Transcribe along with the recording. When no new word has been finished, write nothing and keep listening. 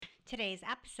Today's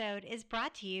episode is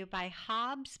brought to you by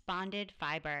Hobbs Bonded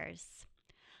Fibers.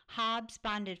 Hobbs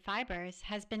Bonded Fibers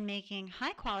has been making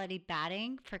high-quality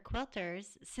batting for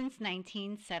quilters since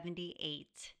 1978.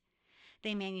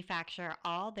 They manufacture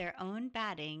all their own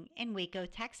batting in Waco,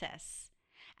 Texas.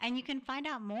 And you can find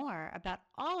out more about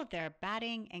all of their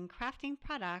batting and crafting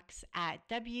products at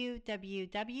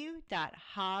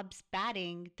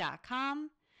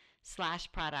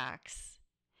www.hobbsbatting.com/products.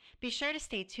 Be sure to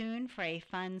stay tuned for a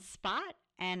fun spot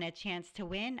and a chance to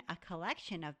win a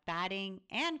collection of batting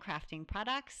and crafting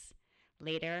products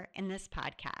later in this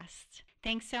podcast.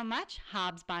 Thanks so much,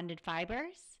 Hobbs Bonded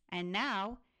Fibers. And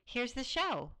now, here's the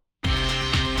show.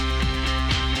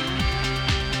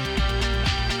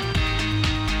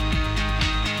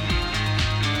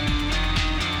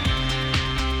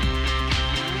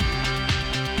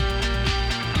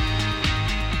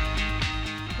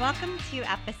 Welcome to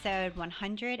episode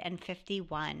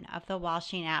 151 of the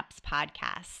Walshing Apps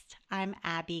podcast. I'm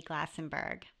Abby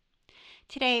Glassenberg.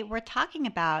 Today, we're talking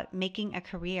about making a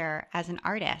career as an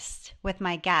artist with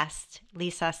my guest,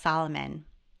 Lisa Solomon.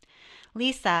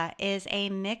 Lisa is a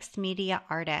mixed media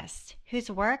artist whose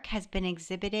work has been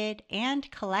exhibited and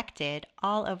collected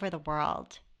all over the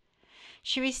world.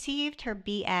 She received her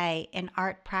BA in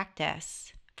art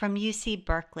practice from UC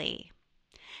Berkeley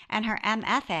and her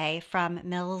MFA from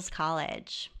Mills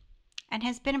College, and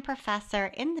has been a professor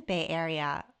in the Bay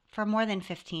Area for more than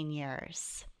 15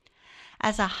 years.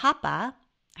 As a Hapa,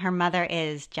 her mother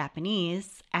is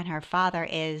Japanese and her father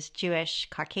is Jewish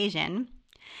Caucasian,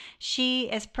 she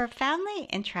is profoundly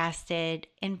interested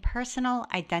in personal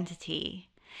identity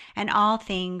and all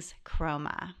things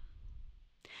chroma.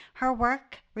 Her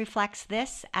work reflects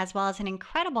this as well as an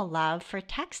incredible love for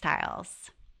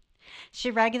textiles.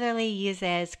 She regularly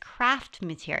uses craft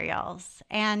materials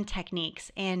and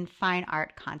techniques in fine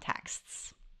art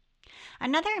contexts.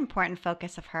 Another important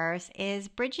focus of hers is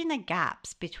bridging the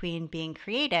gaps between being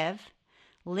creative,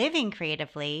 living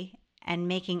creatively, and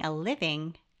making a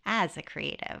living as a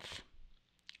creative.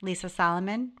 Lisa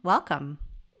Solomon, welcome.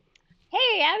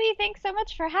 Hey, Abby, thanks so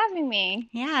much for having me.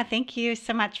 Yeah, thank you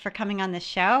so much for coming on the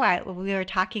show. We were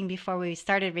talking before we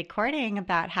started recording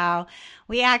about how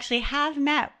we actually have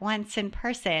met once in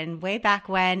person way back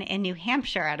when in New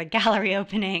Hampshire at a gallery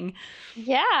opening.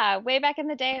 Yeah, way back in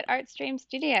the day at Artstream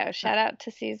Studio. Shout out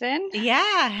to Susan.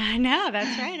 Yeah, I know.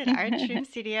 That's right, at Artstream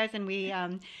Studios.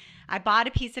 And I bought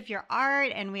a piece of your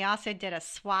art, and we also did a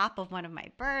swap of one of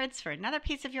my birds for another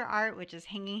piece of your art, which is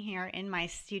hanging here in my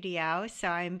studio. So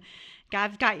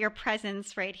I've got your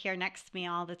presence right here next to me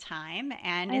all the time,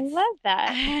 and I love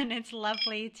that. And it's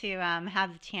lovely to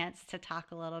have the chance to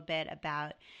talk a little bit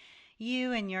about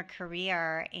you and your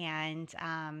career. And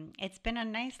it's been a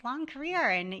nice long career,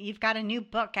 and you've got a new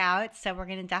book out, so we're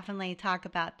going to definitely talk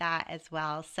about that as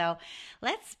well. So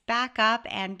let's back up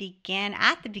and begin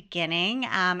at the beginning.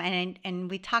 And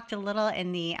we talked a little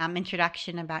in the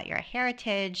introduction about your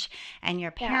heritage and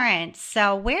your parents.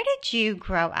 Yeah. So where did you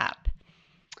grow up?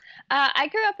 I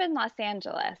grew up in Los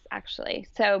Angeles, actually.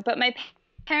 But my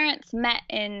parents met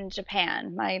in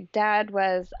Japan. My dad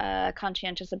was a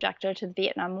conscientious objector to the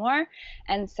Vietnam War,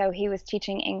 and so he was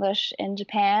teaching English in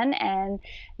Japan, and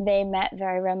they met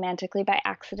very romantically by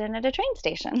accident at a train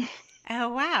station. Oh,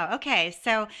 wow. Okay.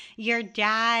 So your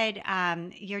dad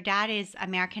is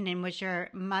American, and was your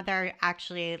mother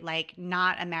actually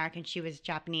not American? She was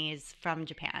Japanese from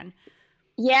Japan.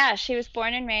 Yeah, she was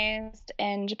born and raised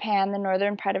in Japan, the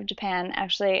northern part of Japan,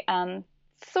 actually,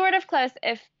 sort of close.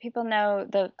 If people know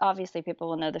obviously people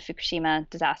will know the Fukushima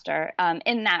disaster,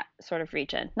 in that sort of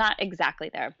region. Not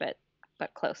exactly there, but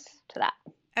close to that.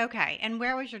 Okay. And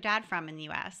where was your dad from in the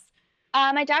U.S.?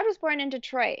 My dad was born in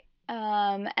Detroit,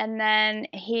 and then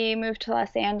he moved to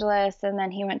Los Angeles, and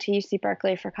then he went to UC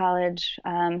Berkeley for college.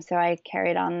 So I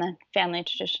carried on the family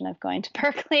tradition of going to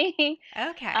Berkeley.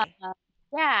 Okay.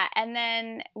 Yeah, and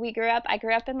then I grew up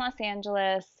in Los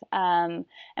Angeles, and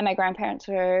my grandparents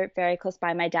were very close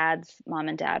by. My dad's mom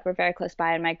and dad were very close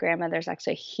by, and my grandmother's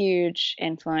actually a huge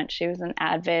influence. She was an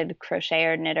avid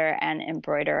crocheter, knitter, and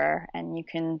embroiderer, and you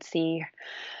can see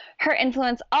her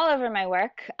influence all over my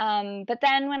work. But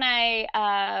then when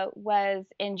I was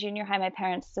in junior high, my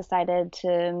parents decided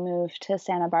to move to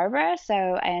Santa Barbara. So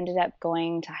I ended up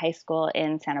going to high school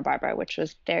in Santa Barbara, which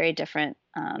was very different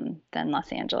than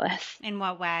Los Angeles. In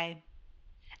what way?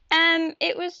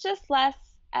 It was just less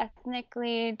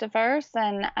ethnically diverse.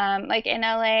 And in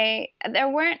LA, there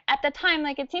weren't, at the time,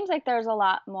 it seems like there's a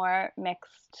lot more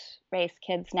mixed race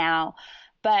kids now.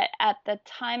 But at the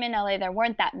time in LA, there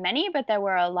weren't that many, but there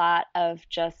were a lot of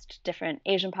just different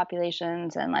Asian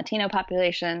populations and Latino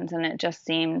populations. And it just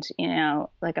seemed,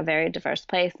 like a very diverse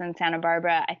place. In Santa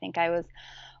Barbara, I think I was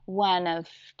one of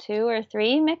two or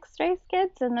three mixed race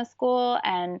kids in the school,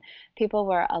 and people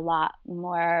were a lot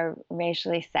more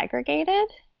racially segregated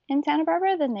in Santa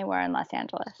Barbara than they were in Los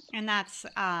Angeles. And that's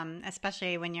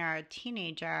especially when you're a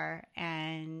teenager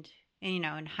and,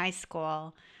 in high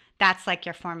school, that's like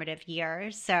your formative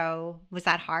years. So was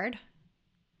that hard?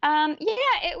 Yeah,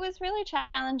 it was really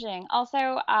challenging.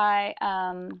 Also, I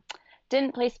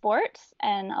didn't play sports,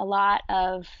 and a lot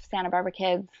of Santa Barbara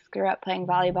kids grew up playing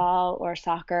volleyball or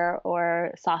soccer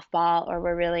or softball or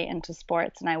were really into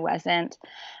sports, and I wasn't.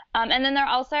 And then there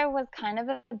also was kind of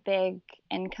a big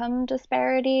income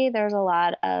disparity. There's a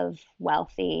lot of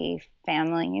wealthy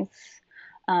families.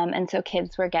 And so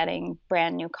kids were getting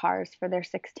brand new cars for their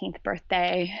 16th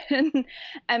birthday. And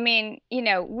I mean,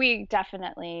 we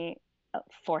definitely,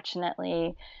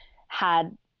 fortunately,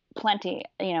 had plenty,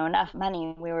 enough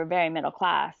money. We were very middle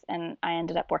class, and I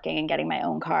ended up working and getting my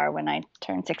own car when I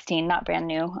turned 16, not brand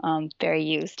new, very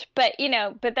used. But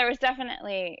there was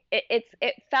definitely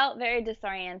it felt very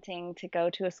disorienting to go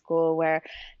to a school where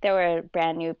there were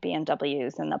brand new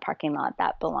BMWs in the parking lot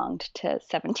that belonged to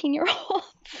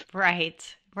 17-year-olds.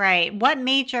 Right, right. What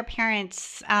made your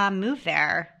parents move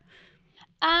there?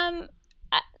 Um,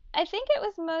 I think it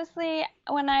was mostly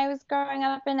when I was growing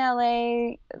up in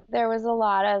LA, there was a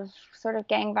lot of sort of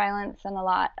gang violence and a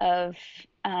lot of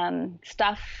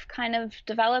stuff kind of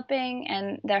developing.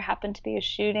 And there happened to be a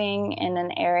shooting in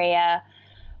an area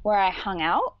where I hung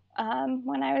out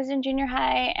when I was in junior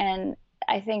high. And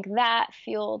I think that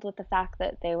fueled with the fact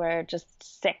that they were just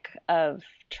sick of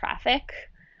traffic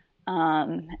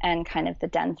and kind of the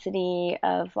density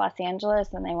of Los Angeles,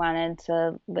 and they wanted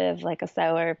to live like a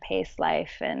slower paced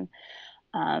life and,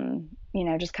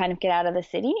 just kind of get out of the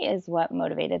city is what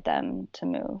motivated them to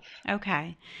move.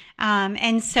 Okay.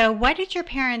 And so what did your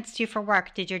parents do for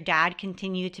work? Did your dad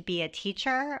continue to be a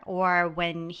teacher, or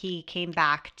when he came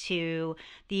back to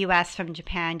the US from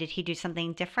Japan, did he do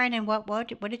something different? And what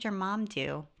did your mom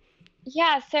do?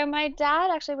 Yeah, so my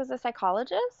dad actually was a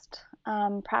psychologist,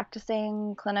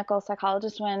 practicing clinical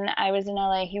psychologist. When I was in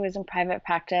LA, he was in private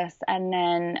practice. And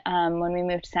then when we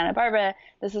moved to Santa Barbara,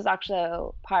 this was actually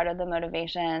part of the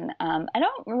motivation. I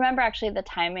don't remember actually the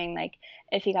timing, like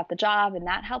if he got the job and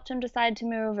that helped him decide to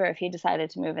move, or if he decided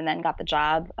to move and then got the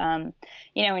job. When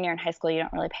you're in high school, you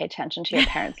don't really pay attention to your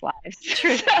parents' lives.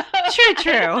 True, So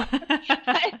true.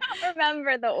 I don't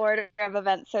remember the order of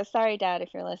events. So sorry, Dad,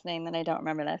 if you're listening, that I don't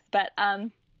remember this. But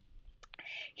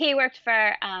he worked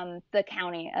for the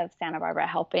county of Santa Barbara,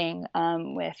 helping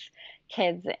with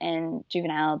kids in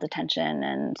juvenile detention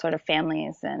and sort of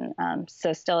families. And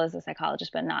so still is a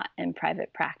psychologist, but not in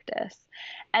private practice.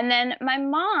 And then my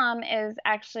mom is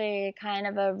actually kind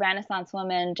of a Renaissance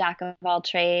woman, jack of all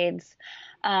trades.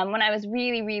 When I was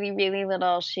really, really, really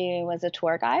little, she was a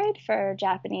tour guide for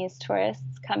Japanese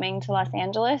tourists coming to Los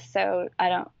Angeles. So I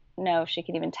don't know if she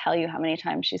could even tell you how many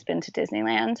times she's been to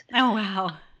Disneyland. Oh,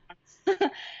 wow.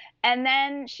 And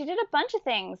then she did a bunch of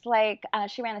things. Like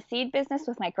she ran a seed business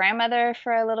with my grandmother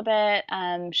for a little bit.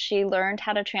 She learned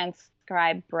how to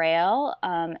transcribe Braille.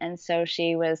 And so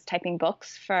she was typing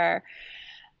books for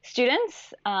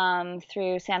students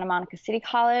through Santa Monica City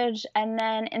College. And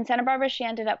then in Santa Barbara, she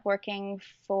ended up working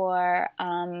for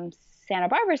Santa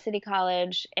Barbara City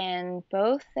College in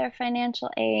both their financial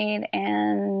aid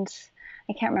and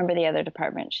I can't remember the other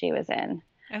department she was in.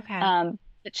 Okay.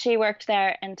 But she worked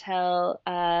there until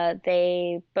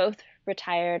they both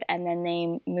retired, and then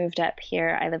they moved up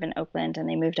here. I live in Oakland, and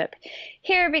they moved up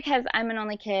here because I'm an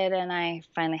only kid, and I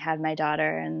finally had my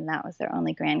daughter, and that was their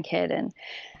only grandkid, and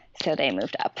so they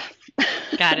moved up.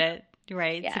 Got it.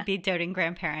 Right. To Yeah, be doting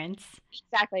grandparents.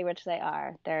 exactly, which they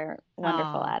are. They're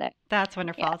wonderful Oh, at it. that's Yeah.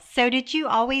 wonderful. So, did you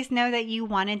always know that you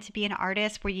wanted to be an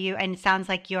artist? Were you, and it sounds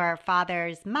like your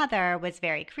father's mother was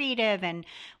very creative and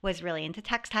was really into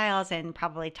textiles and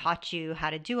probably taught you how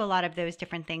to do a lot of those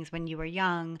different things when you were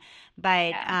young.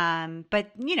 Yeah.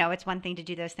 But it's one thing to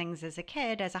do those things as a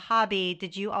kid, as a hobby.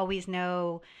 Did you always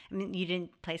know? I mean, you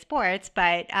didn't play sports,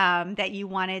 but that you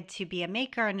wanted to be a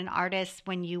maker and an artist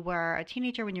when you were a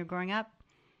teenager, when you were growing up?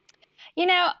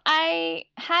 I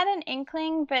had an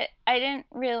inkling, but I didn't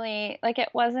really like it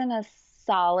wasn't a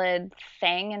solid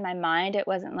thing in my mind. It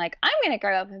wasn't like I'm going to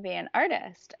grow up and be an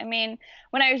artist. I mean,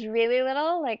 when I was really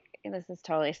little, like this is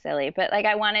totally silly, but like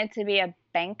I wanted to be a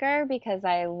banker because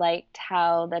I liked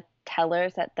how the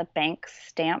tellers at the bank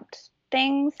stamped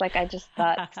things. Like I just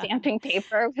thought stamping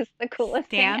paper was the coolest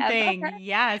thing ever. Stamping,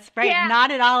 yes, right. Yeah.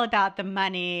 Not at all about the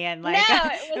money and No, like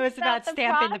it it was was about about the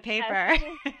stamping the process, paper.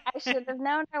 which is I should have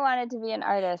known I wanted to be an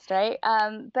artist, right?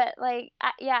 But like,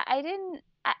 yeah, I didn't.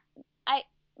 I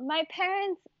my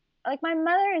parents, like my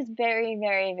mother is very,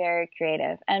 very, very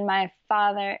creative, and my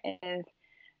father is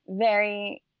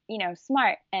very,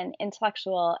 smart and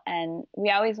intellectual. And we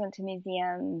always went to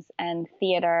museums and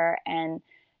theater and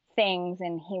things.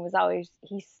 And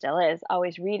he still is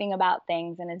always reading about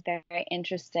things and is very, very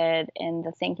interested in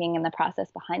the thinking and the process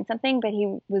behind something. But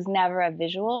he was never a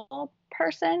visual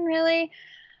person, really.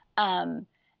 Um,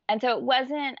 and so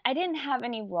I didn't have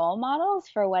any role models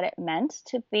for what it meant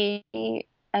to be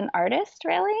an artist,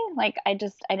 really. Like, I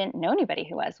didn't know anybody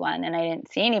who was one, and I didn't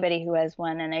see anybody who was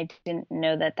one, and I didn't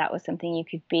know that that was something you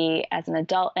could be as an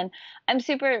adult. And I'm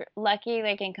super lucky,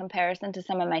 like, in comparison to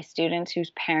some of my students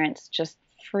whose parents just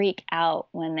freak out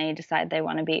when they decide they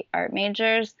want to be art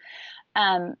majors.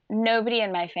 Nobody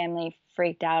in my family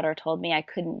freaked out or told me I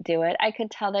couldn't do it. I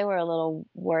could tell they were a little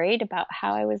worried about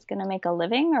how I was going to make a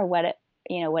living or what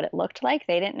it looked like.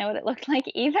 They didn't know what it looked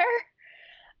like either.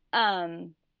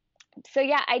 Um, so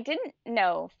yeah, I didn't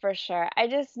know for sure. I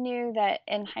just knew that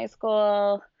in high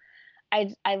school,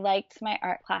 I liked my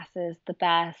art classes the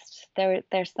best.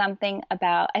 There's something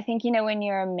about, I think, when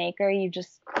you're a maker, you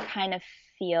just kind of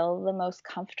feel the most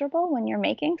comfortable when you're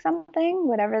making something,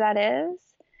 whatever that is.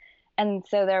 And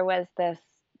so there was this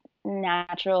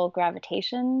natural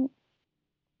gravitation.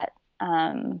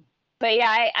 Um, but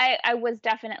yeah, I was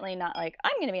definitely not like,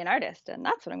 I'm going to be an artist and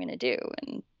that's what I'm going to do.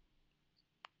 And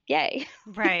yay.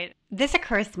 Right. This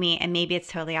occurs to me, and maybe it's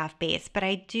totally off base, but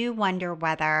I do wonder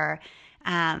whether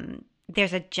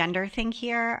there's a gender thing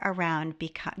here around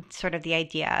sort of the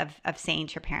idea of saying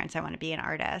to your parents, I want to be an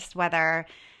artist, whether,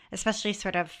 especially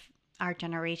sort of our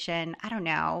generation, I don't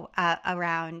know,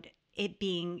 around it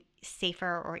being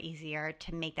safer or easier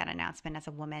to make that announcement as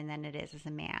a woman than it is as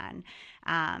a man.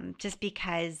 Just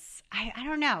because I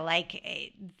don't know, like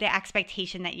the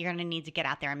expectation that you're going to need to get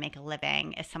out there and make a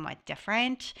living is somewhat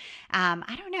different.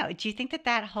 I don't know. Do you think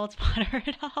that holds water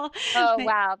at all? Oh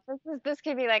wow, this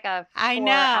could be like a I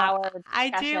know. 4 hour I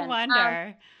do discussion.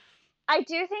 wonder. I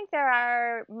do think there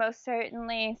are most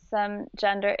certainly some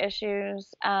gender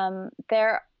issues.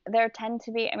 There tend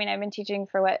to be, I mean, I've been teaching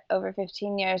for over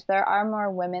 15 years. There are more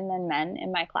women than men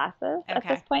in my classes at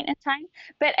this Okay. point in time.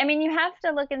 But I mean, you have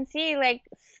to look and see, like,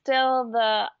 still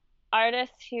the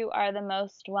artists who are the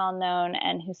most well known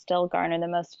and who still garner the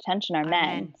most attention are Our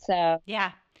men. men. So,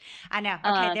 Yeah. I know.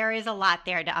 Okay, um, there is a lot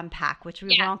there to unpack, which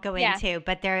we yeah, won't go yeah, into,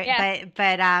 but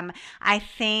yeah, I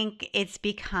think it's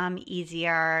become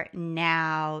easier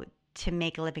now to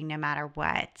make a living no matter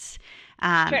what,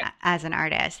 true. as an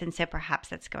artist, and so perhaps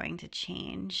that's going to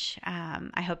change.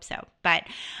 I hope so. But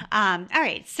all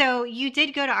right, so you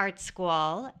did go to art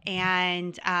school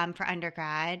and for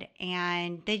undergrad,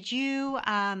 and did you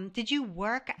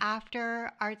work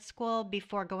after art school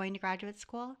before going to graduate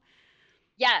school?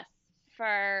 Yes,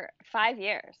 for 5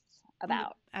 years,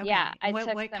 about. Yeah, Okay. I What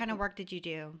took what kind of some. work did you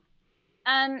do?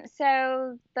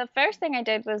 So the first thing I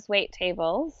did was wait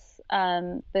tables,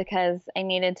 because I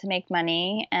needed to make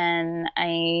money and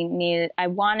I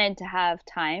wanted to have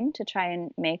time to try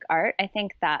and make art. I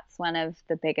think that's one of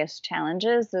the biggest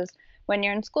challenges is when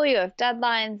you're in school, you have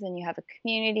deadlines and you have a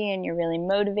community and you're really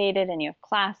motivated and you have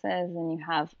classes and you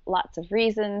have lots of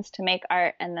reasons to make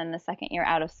art. And then the second you're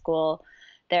out of school,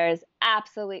 there's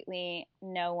absolutely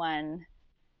no one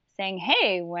saying,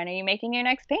 "Hey, when are you making your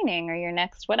next painting or your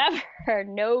next whatever?"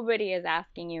 Nobody is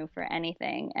asking you for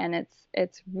anything, and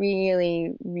it's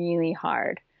really really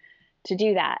hard to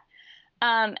do that.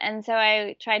 And so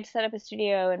I tried to set up a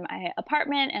studio in my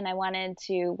apartment, and I wanted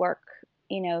to work,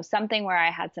 something where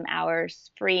I had some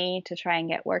hours free to try and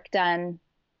get work done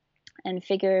and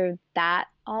figure that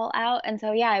all out. And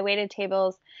so yeah, I waited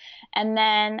tables, and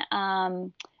then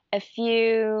a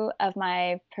few of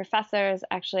my professors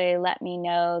actually let me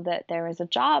know that there was a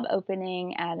job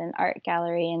opening at an art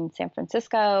gallery in San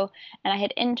Francisco. And I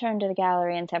had interned at a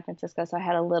gallery in San Francisco, so I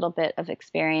had a little bit of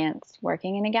experience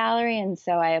working in a gallery. And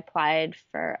so I applied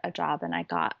for a job and I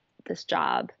got this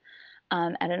job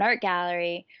at an art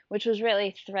gallery, which was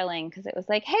really thrilling because it was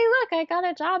like, hey, look, I got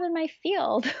a job in my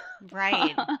field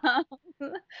Right.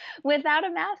 without a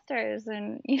master's,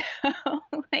 and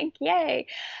like, yay.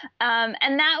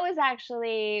 And that was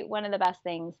actually one of the best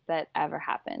things that ever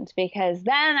happened because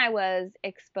then I was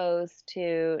exposed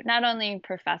to not only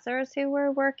professors who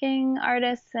were working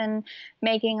artists and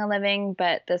making a living,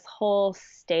 but this whole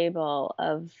stable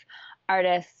of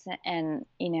artists, and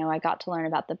I got to learn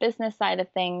about the business side of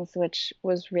things, which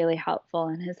was really helpful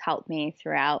and has helped me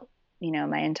throughout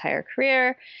my entire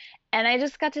career. And I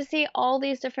just got to see all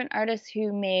these different artists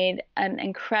who made an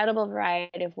incredible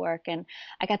variety of work. And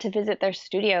I got to visit their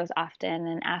studios often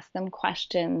and ask them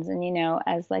questions. And,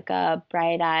 as like a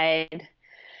bright-eyed,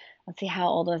 let's see, how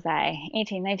old was I?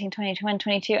 18, 19, 20, 21,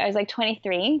 22. I was like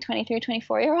 23,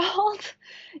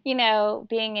 24-year-old,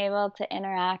 being able to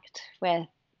interact with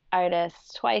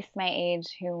artists twice my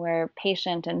age who were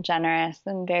patient and generous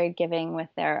and very giving with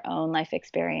their own life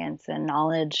experience and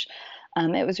knowledge.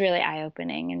 It was really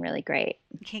eye-opening and really great.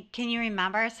 Can you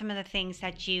remember some of the things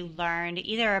that you learned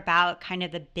either about kind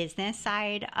of the business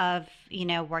side of,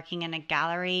 working in a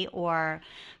gallery, or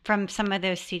from some of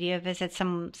those studio visits,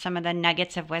 some of the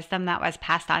nuggets of wisdom that was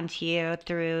passed on to you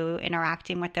through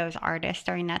interacting with those artists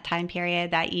during that time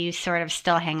period that you sort of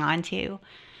still hang on to?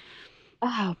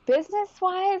 Oh, business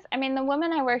wise, I mean, the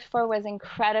woman I worked for was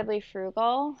incredibly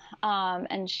frugal.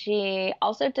 And she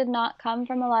also did not come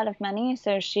from a lot of money.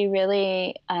 So she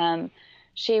really,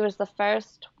 she was the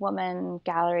first woman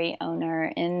gallery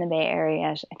owner in the Bay Area.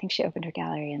 I think she opened her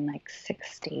gallery in like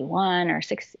 61 or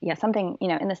yeah, something,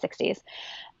 in the 60s.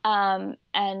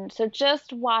 And so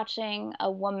just watching a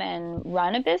woman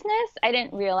run a business, I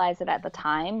didn't realize it at the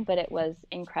time, but it was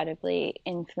incredibly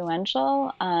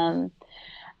influential.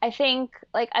 I think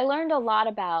like I learned a lot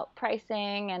about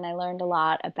pricing, and I learned a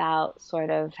lot about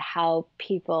sort of how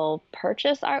people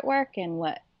purchase artwork and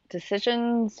what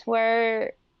decisions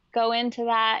were go into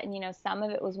that. And some of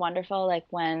it was wonderful, like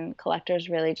when collectors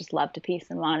really just loved a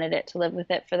piece and wanted it to live with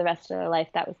it for the rest of their life.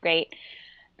 That was great.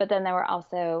 But then there were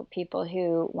also people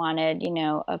who wanted,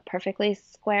 a perfectly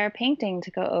square painting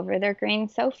to go over their green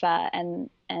sofa,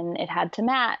 and it had to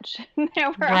match.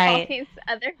 There were all Right. these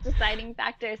other deciding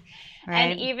factors.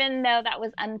 And Right. even though that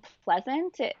was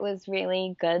unpleasant, it was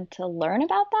really good to learn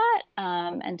about that,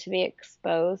 and to be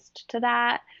exposed to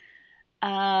that.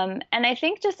 And I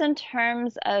think just in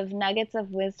terms of nuggets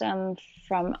of wisdom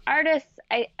from artists,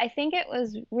 I think it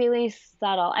was really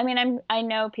subtle. I mean, I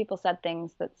know people said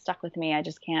things that stuck with me. I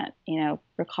just can't,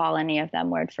 recall any of them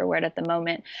word for word at the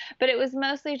moment. But it was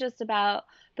mostly just about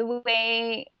the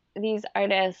way these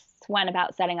artists went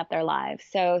about setting up their lives.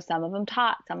 So some of them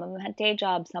taught, some of them had day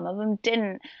jobs, some of them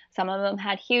didn't, some of them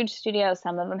had huge studios,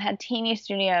 some of them had teeny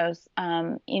studios.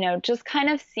 Just kind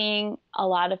of seeing a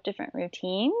lot of different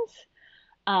routines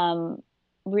um,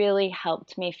 really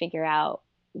helped me figure out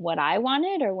what I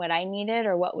wanted or what I needed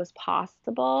or what was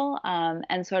possible,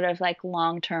 and sort of like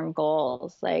long-term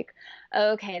goals. Like,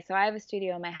 okay, so I have a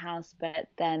studio in my house, but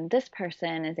then this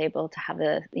person is able to have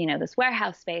this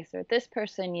warehouse space, or this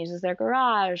person uses their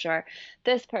garage, or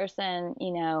this person,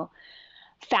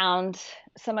 found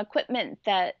some equipment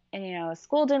that a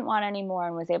school didn't want anymore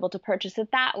and was able to purchase it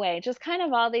that way. Just kind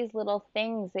of all these little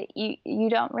things that you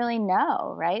don't really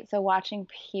know, right? So watching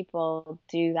people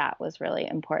do that was really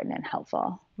important and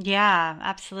helpful. Yeah,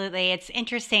 absolutely. It's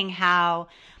interesting how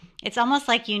it's almost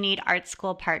like you need art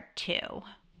school part two.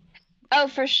 Oh,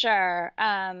 for sure.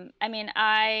 I mean,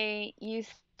 I used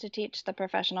to teach the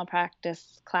professional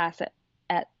practice class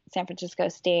at San Francisco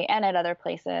State and at other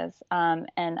places. And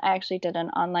I actually did an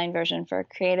online version for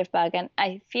Creative Bug. And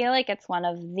I feel like it's one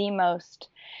of the most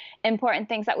important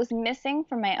things that was missing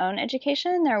from my own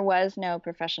education. There was no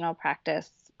professional practice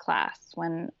class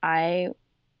when I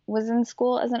was in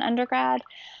school as an undergrad.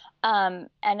 And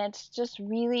it's just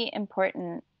really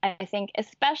important, I think,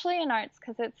 especially in arts,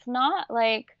 because it's not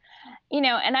like,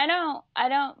 and I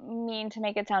don't mean to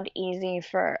make it sound easy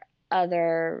for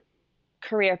other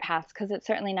career paths, because it's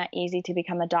certainly not easy to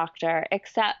become a doctor,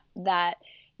 except that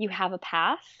you have a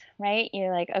path, right?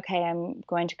 You're like, okay, I'm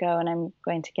going to go and I'm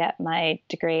going to get my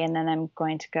degree, and then I'm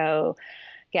going to go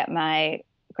get my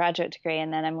graduate degree,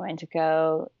 and then I'm going to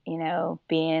go,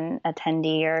 be an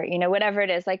attendee, or, whatever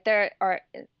it is. Like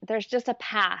there's just a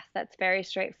path that's very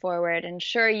straightforward. And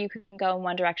sure, you can go in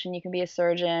one direction, you can be a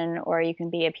surgeon or you can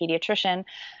be a pediatrician,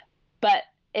 but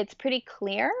it's pretty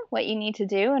clear what you need to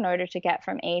do in order to get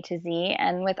from A to Z.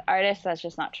 And with artists, that's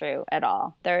just not true at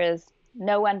all. There is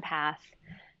no one path.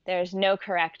 There's no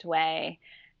correct way.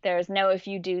 There's no, if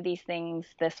you do these things,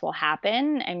 this will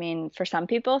happen. I mean, for some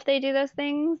people, if they do those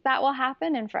things, that will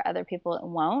happen. And for other people, it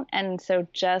won't. And so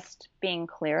just being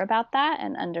clear about that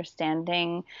and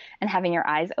understanding and having your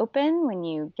eyes open when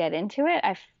you get into it,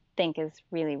 I think is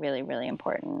really, really, really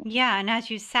important. Yeah, and as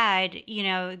you said,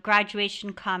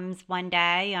 graduation comes one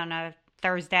day on a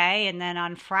Thursday, and then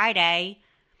on Friday,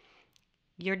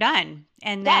 you're done.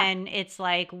 And Yeah. then it's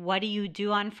like, what do you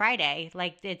do on Friday?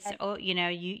 Like it's, And- oh,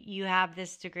 you have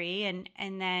this degree, and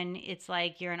then it's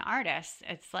like you're an artist.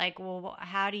 It's like, well,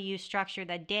 how do you structure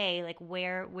the day? Like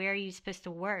where are you supposed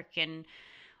to work, and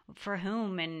for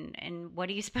whom, and what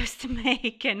are you supposed to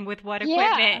make, and with what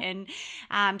Yeah. equipment?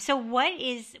 And so what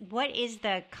is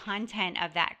the content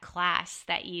of that class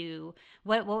that you,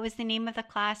 what was the name of the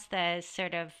class? The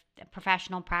sort of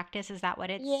professional practice, is that what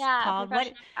it's Yeah, called?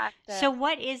 What, professional so practice.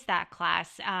 what is that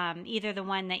class? Either the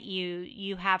one that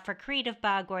you have for Creative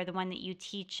Bug, or the one that you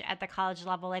teach at the college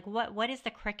level. Like what is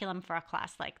the curriculum for a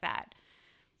class like that?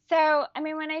 So, I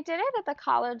mean, when I did it at the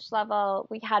college level,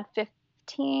 we had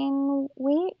 15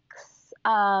 weeks.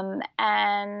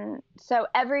 And so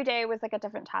every day was like a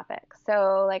different topic.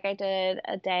 So, like, I did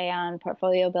a day on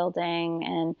portfolio building,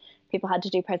 and people had to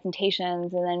do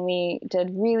presentations. And then we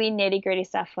did really nitty gritty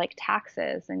stuff like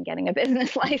taxes and getting a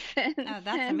business license. Oh,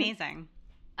 that's amazing.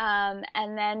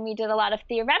 And then we did a lot of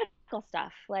theoretical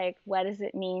stuff, like what does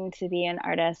it mean to be an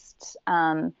artist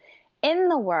in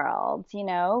the world,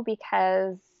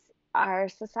 because our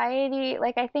society,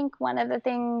 like, I think one of the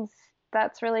things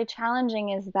that's really challenging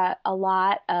is that a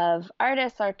lot of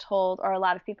artists are told, or a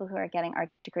lot of people who are getting art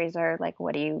degrees are like,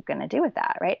 what are you going to do with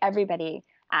that, right? Everybody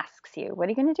asks you, what are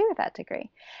you going to do with that degree?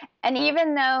 And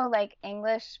even though like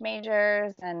English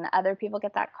majors and other people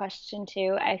get that question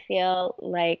too, I feel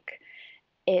like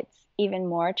it's even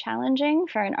more challenging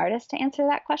for an artist to answer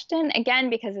that question. Again,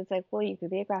 because it's like, well, you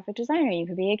could be a graphic designer, you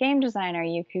could be a game designer,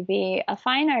 you could be a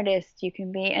fine artist, you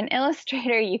can be an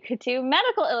illustrator, you could do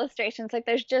medical illustrations. Like,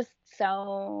 there's just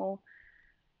so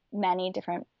many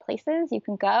different places you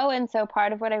can go. And so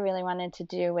part of what I really wanted to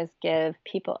do was give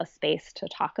people a space to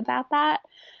talk about that.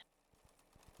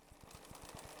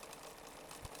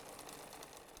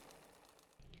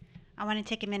 I want to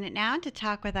take a minute now to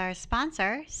talk with our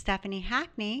sponsor, Stephanie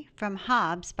Hackney from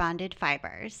Hobbs Bonded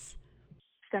Fibers.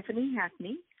 Stephanie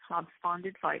Hackney, Hobbs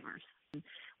Bonded Fibers.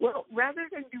 Well, rather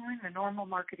than doing the normal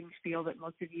marketing spiel that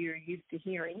most of you are used to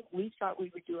hearing, we thought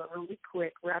we would do a really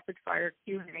quick rapid-fire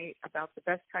Q&A about the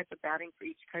best type of batting for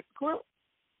each type of quilt.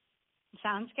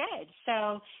 Sounds good.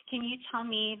 So, can you tell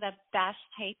me the best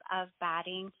type of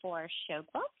batting for show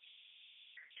quilts?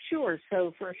 Sure.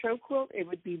 So for a show quilt, it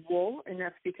would be wool, and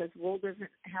that's because wool doesn't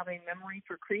have a memory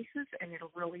for creases, and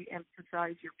it'll really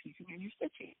emphasize your piecing and your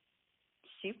stitching.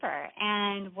 Super.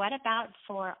 And what about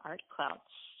for art quilts?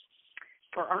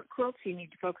 For art quilts, you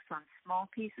need to focus on small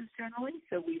pieces generally,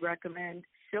 so we recommend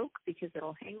silk because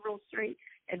it'll hang real straight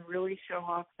and really show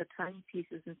off the tiny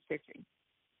pieces and stitching.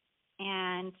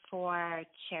 And for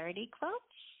charity quilts?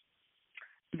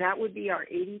 That would be our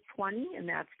 80-20, and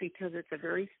that's because it's a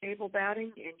very stable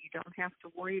batting, and you don't have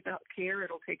to worry about care.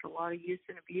 It'll take a lot of use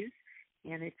and abuse,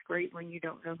 and it's great when you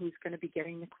don't know who's going to be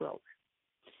getting the quilt.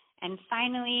 And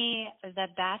finally, the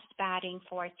best batting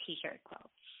for t-shirt quilts.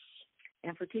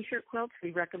 And for t-shirt quilts,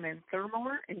 we recommend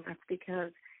Thermore, and that's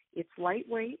because it's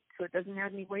lightweight, so it doesn't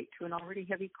add any weight to an already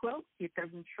heavy quilt. It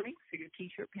doesn't shrink, so your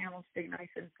t-shirt panels stay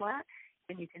nice and flat,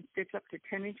 and you can stitch up to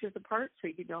 10 inches apart, so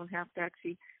you don't have to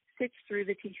actually stitch through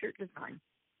the t-shirt design.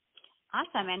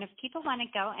 Awesome. And if people want to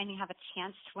go and you have a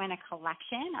chance to win a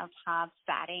collection of Hobbs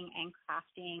batting and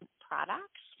crafting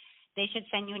products, they should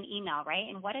send you an email, right?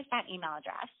 And what is that email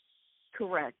address?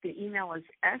 Correct. The email is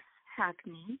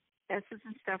shackney, S as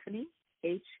in Stephanie,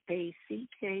 HACKNEY,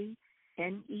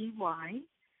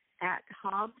 at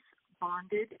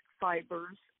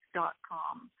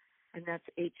hobbsbondedfibers.com. And that's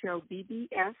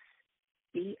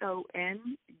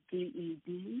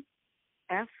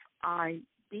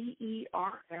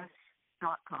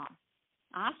HOBBSBONDEDFIBERS.com.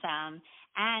 Awesome.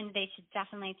 And they should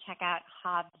definitely check out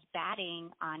Hobbs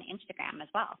Batting on Instagram as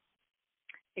well.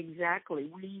 Exactly.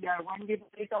 We run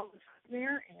giveaways all the time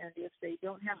there, and if they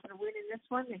don't happen to win in this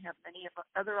one, they have many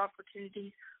other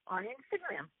opportunities on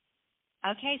Instagram.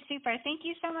 Okay, super. Thank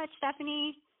you so much,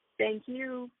 Stephanie. Thank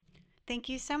you. Thank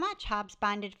you so much, Hobbs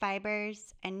Bonded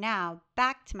Fibers. And now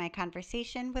back to my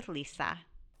conversation with Lisa.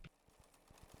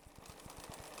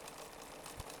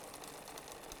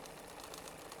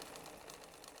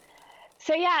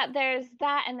 So yeah, there's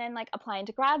that, and then like applying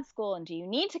to grad school, and do you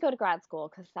need to go to grad school?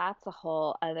 Because that's a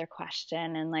whole other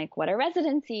question. And like, what are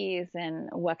residencies, and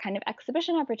what kind of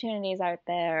exhibition opportunities are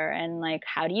there, and like,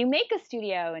 how do you make a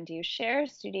studio, and do you share a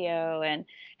studio, and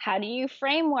how do you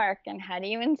frame work, and how do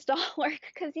you install work?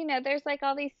 Because there's like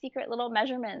all these secret little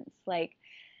measurements, like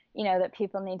that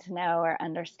people need to know or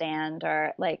understand,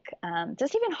 or like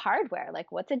just even hardware,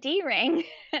 like what's a D-ring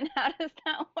and how does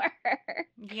that work?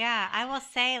 Yeah, I will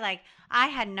say, like, I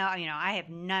had no, I have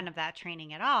none of that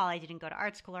training at all. I didn't go to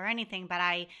art school or anything, but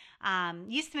I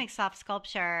used to make soft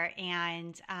sculpture,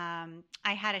 and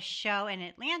I had a show in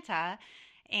Atlanta,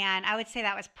 and I would say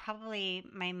that was probably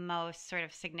my most sort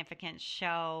of significant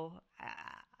show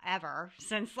ever,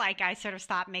 since like I sort of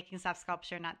stopped making soft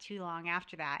sculpture not too long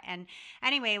after that. And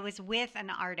anyway, it was with an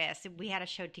artist. We had a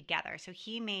show together. So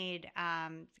he made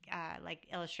like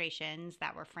illustrations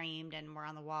that were framed and were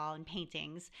on the wall, and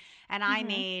paintings. And I Mm-hmm.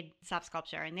 made soft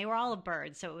sculpture, and they were all of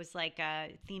birds. So it was like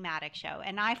a thematic show.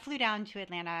 And I flew down to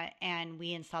Atlanta and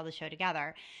we installed the show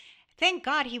together. Thank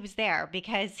God he was there,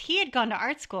 because he had gone to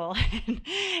art school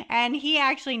and he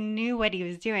actually knew what he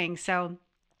was doing. So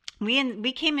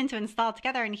we came in to install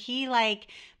together, and he like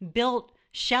built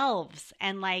shelves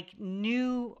and like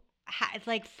knew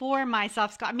like for my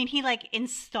soft sculpt. I mean, he like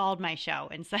installed my show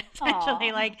and so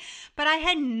essentially Aw. like, but I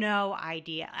had no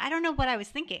idea. I don't know what I was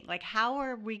thinking. Like, how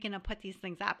are we gonna put these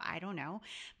things up? I don't know.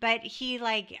 But he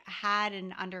like had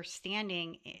an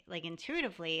understanding, like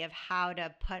intuitively, of how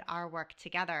to put our work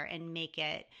together and make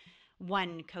it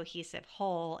one cohesive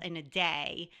whole in a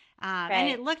day. And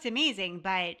it Right. looked amazing,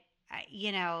 but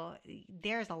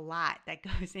there's a lot that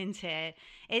goes into it.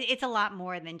 It's a lot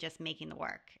more than just making the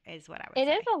work, is what I would It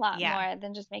is say. a lot Yeah. more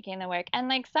than just making the work. And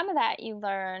like some of that you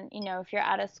learn, if you're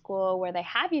out of school where they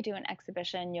have you do an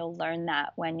exhibition, you'll learn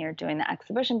that when you're doing the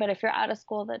exhibition. But if you're out of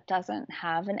school that doesn't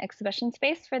have an exhibition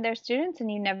space for their students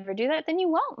and you never do that, then you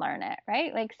won't learn it,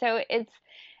 right? Like so it's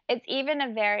even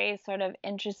a very sort of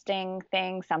interesting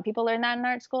thing. Some people learn that in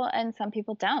art school and some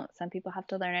people don't. Some people have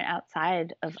to learn it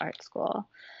outside of art school.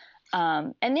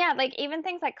 And yeah, like even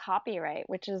things like copyright,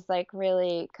 which is like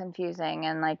really confusing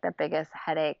and like the biggest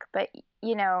headache. But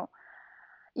you know,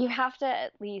 you have to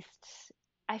at least,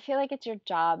 I feel like it's your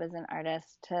job as an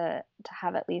artist to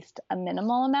have at least a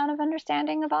minimal amount of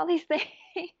understanding of all these things.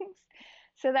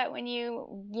 So that when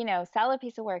you sell a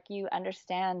piece of work, you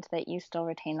understand that you still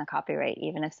retain the copyright,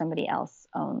 even if somebody else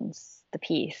owns the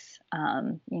piece.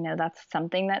 That's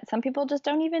something that some people just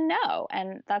don't even know,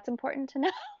 and that's important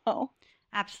to know.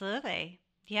 Absolutely.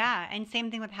 Yeah, and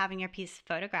same thing with having your piece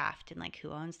photographed, and like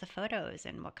who owns the photos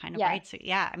and what kind of Yes, rights.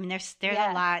 Yeah, I mean there's a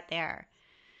yes, lot there.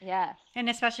 yes. And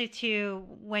especially too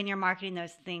when you're marketing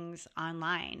those things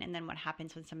online, and then what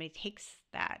happens when somebody takes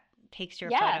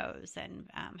your Yes. photos, and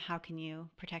how can you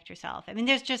protect yourself? I mean,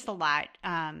 there's just a lot.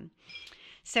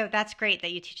 So that's great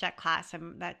that you teach that class.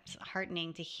 That's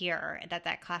heartening to hear that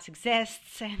that class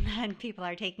exists and then people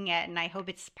are taking it. And I hope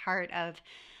it's part of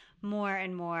more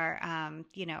and more,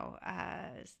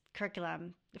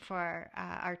 curriculum for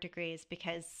art degrees,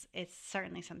 because it's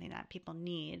certainly something that people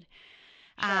need.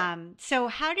 Sure. So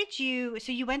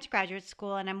you went to graduate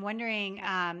school, and I'm wondering,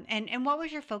 and what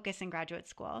was your focus in graduate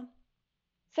school?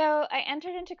 So I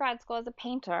entered into grad school as a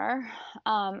painter.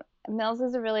 Mills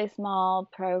is a really small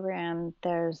program.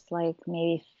 There's like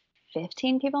maybe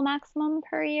 15 people maximum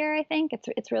per year, I think.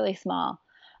 It's really small.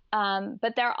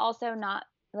 But they're also not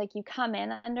like you come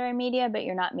in under a media, but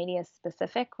you're not media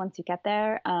specific once you get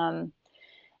there.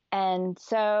 And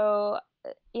so,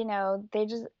 they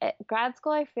just grad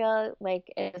school, I feel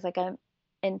like is like a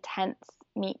intense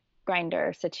meat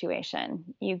grinder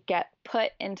situation. You get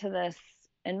put into this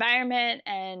environment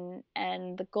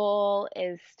and the goal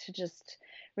is to just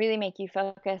really make you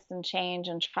focus and change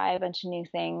and try a bunch of new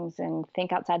things and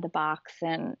think outside the box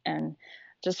and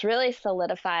just really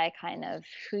solidify kind of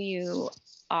who you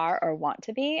are or want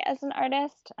to be as an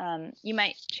artist. You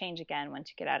might change again once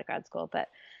you get out of grad school, but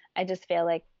I just feel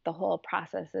like the whole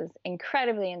process is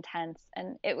incredibly intense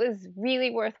and it was really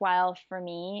worthwhile for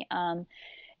me.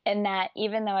 In that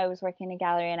even though I was working in a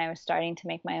gallery and I was starting to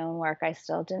make my own work, I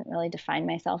still didn't really define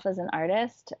myself as an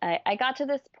artist. I got to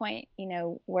this point,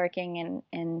 working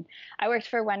I worked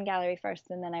for one gallery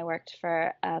first, and then I worked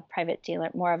for a private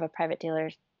dealer, more of a private dealer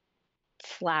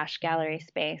slash gallery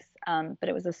space. But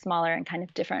it was a smaller and kind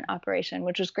of different operation,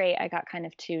 which was great. I got kind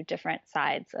of two different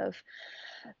sides of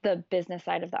the business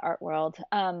side of the art world.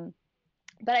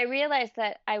 But I realized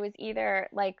that I was either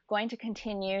like going to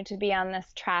continue to be on this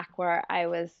track where I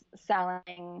was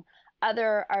selling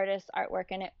other artists' artwork,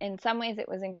 and in some ways it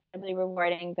was incredibly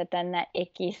rewarding. But then that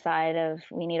icky side of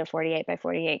we need a 48 by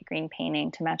 48 green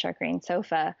painting to match our green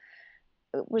sofa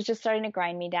was just starting to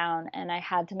grind me down, and I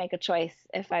had to make a choice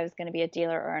if I was going to be a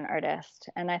dealer or an artist.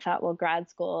 And I thought, well, grad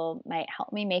school might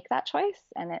help me make that choice,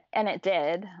 and it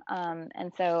did.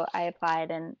 And so I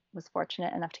applied and was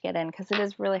fortunate enough to get in because it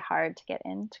is really hard to get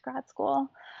into grad school.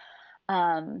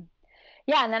 Um,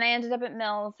 yeah, and then I ended up at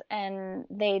Mills, and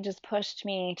they just pushed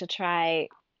me to try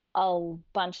a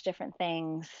bunch of different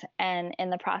things. And in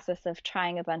the process of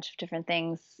trying a bunch of different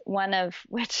things, one of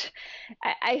which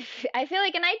I feel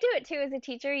like, and I do it too as a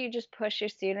teacher, you just push your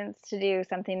students to do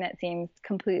something that seems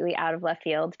completely out of left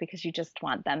field because you just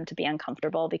want them to be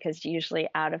uncomfortable, because usually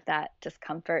out of that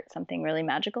discomfort, something really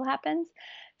magical happens.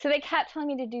 So they kept telling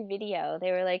me to do video.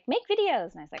 They were like, make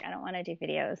videos. And I was like, I don't want to do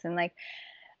videos. And like,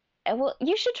 well,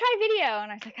 you should try video.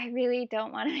 And I was like, I really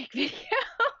don't want to make videos.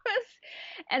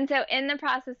 And so, in the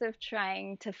process of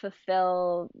trying to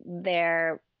fulfill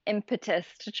their impetus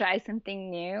to try something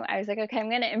new, I was like, okay, I'm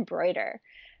going to embroider,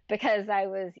 because I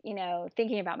was,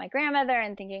 thinking about my grandmother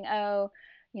and thinking, oh,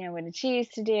 what did she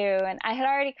used to do? And I had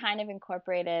already kind of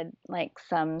incorporated like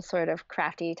some sort of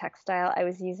crafty textile. I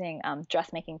was using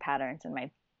dressmaking patterns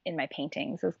in my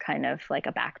paintings as kind of like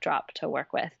a backdrop to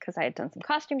work with, because I had done some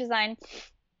costume design.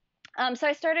 So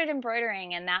I started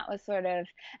embroidering, and that was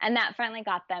and that finally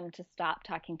got them to stop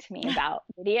talking to me about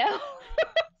video.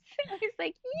 I was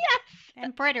like, yes.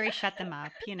 Embroidery shut them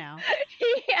up,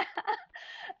 Yeah.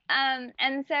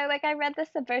 And so like I read The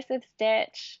Subversive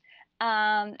Stitch,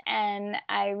 and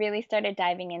I really started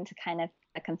diving into kind of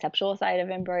the conceptual side of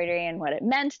embroidery and what it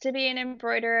meant to be an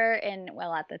embroiderer. And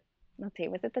let's see,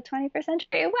 was it the 21st century?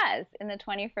 It was in the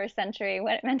 21st century,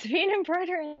 what it meant to be an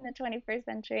embroiderer in the 21st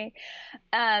century.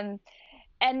 And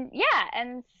yeah,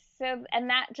 and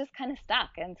that just kind of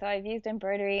stuck. And so I've used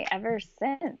embroidery ever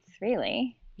since,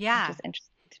 really. Yeah. Which is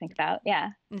interesting to think about. Yeah.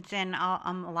 It's in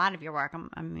a lot of your work.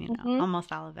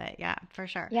 Almost all of it. Yeah, for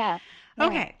sure. Yeah.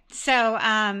 Okay. So,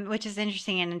 which is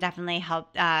interesting and definitely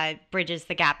bridges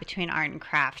the gap between art and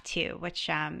craft too, which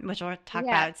we'll talk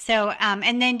about. So,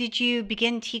 and then did you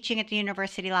begin teaching at the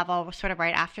university level sort of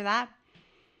right after that?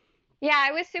 Yeah,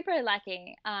 I was super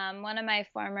lucky. One of my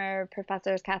former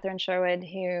professors, Catherine Sherwood,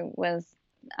 who was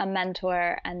a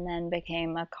mentor and then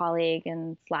became a colleague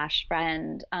and /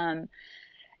 friend.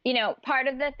 Part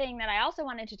of the thing that I also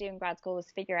wanted to do in grad school was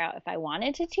figure out if I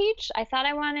wanted to teach. I thought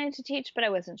I wanted to teach, but I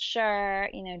wasn't sure.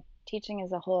 Teaching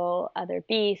is a whole other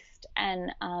beast.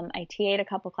 And I TA'd a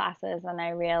couple classes, and I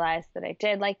realized that I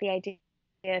did like the idea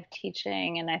of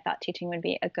teaching, and I thought teaching would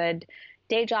be a good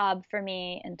day job for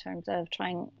me in terms of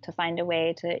trying to find a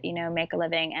way to, make a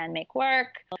living and make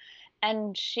work.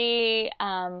 And she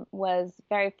was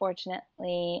very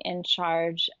fortunately in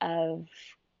charge of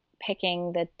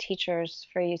picking the teachers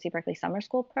for UC Berkeley summer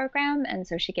school program. And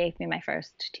so she gave me my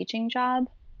first teaching job.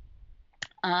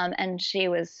 And she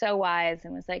was so wise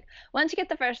and was like, once you get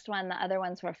the first one, the other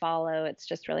ones will follow. It's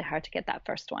just really hard to get that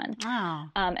first one. Oh.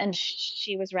 And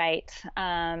she was right.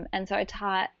 And so I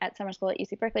taught at summer school at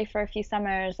UC Berkeley for a few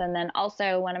summers. And then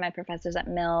also one of my professors at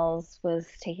Mills was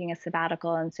taking a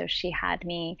sabbatical. And so she had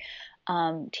me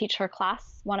teach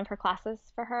one of her classes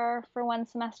for her for one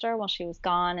semester while she was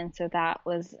gone. And so that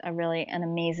was an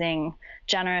amazing,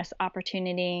 generous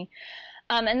opportunity.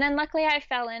 And then luckily I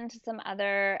fell into some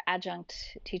other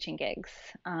adjunct teaching gigs.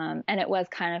 And it was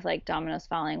kind of like dominoes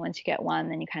falling. Once you get one,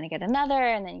 then you kind of get another,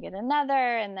 and then you get another.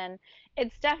 And then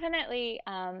it's definitely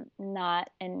not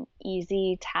an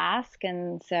easy task.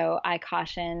 And so I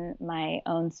caution my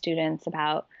own students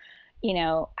about,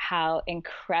 how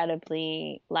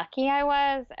incredibly lucky I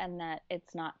was, and that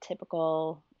it's not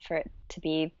typical for it to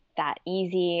be that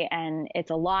easy, and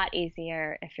it's a lot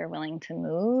easier if you're willing to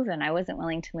move. And I wasn't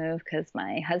willing to move because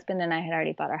my husband and I had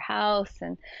already bought our house,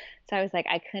 and so I was like,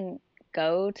 I couldn't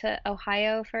go to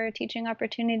Ohio for a teaching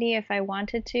opportunity if I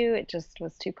wanted to. It just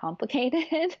was too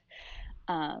complicated.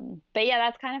 But yeah,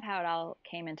 that's kind of how it all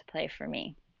came into play for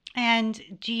me. And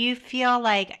do you feel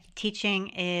like teaching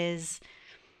is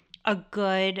a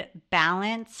good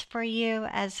balance for you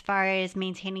as far as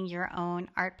maintaining your own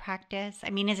art practice?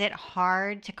 I mean, is it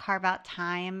hard to carve out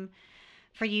time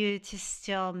for you to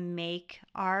still make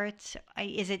art?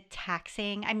 Is it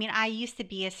taxing? I mean, I used to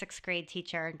be a 6th grade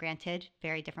teacher, and granted,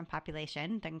 very different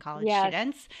population than college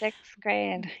students. 6th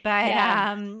grade. But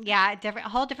a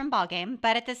whole different ballgame.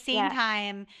 But at the same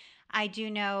time, I do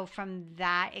know from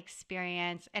that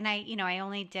experience, and I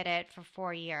only did it for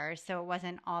 4 years, so it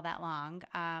wasn't all that long.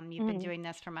 You've been doing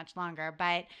this for much longer,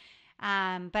 but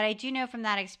I do know from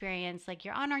that experience, like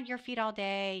you're on your feet all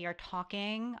day, you're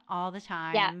talking all the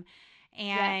time,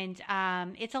 and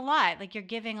it's a lot. Like you're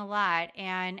giving a lot,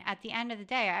 and at the end of the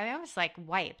day, I was like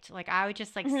wiped. Like I would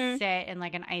just like sit in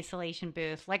like an isolation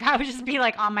booth. Like I would just be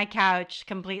like on my couch,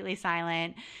 completely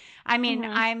silent. I mean,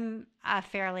 Mhm. I'm a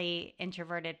fairly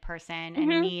introverted person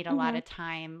and Mhm. need a lot Mhm. of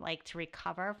time like to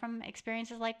recover from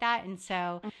experiences like that. And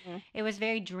so Mhm. it was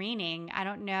very draining. I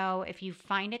don't know if you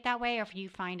find it that way or if you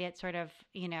find it sort of,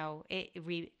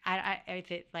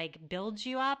 if it like builds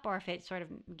you up or if it sort of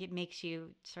makes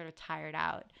you sort of tired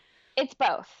out. It's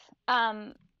both.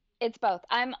 It's both.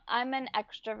 I'm an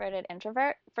extroverted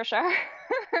introvert for sure.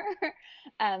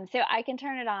 So I can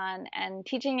turn it on, and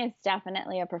teaching is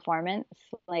definitely a performance.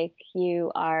 Like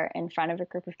you are in front of a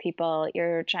group of people,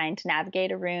 you're trying to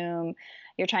navigate a room,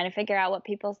 you're trying to figure out what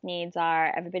people's needs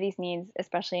are. Everybody's needs,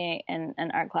 especially in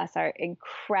an art class, are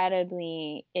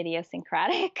incredibly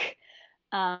idiosyncratic.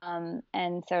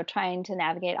 And so trying to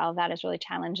navigate all of that is really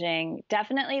challenging.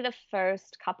 Definitely the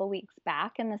first couple weeks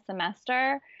back in the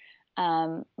semester,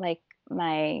 like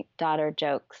my daughter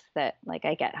jokes that like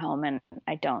I get home and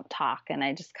I don't talk and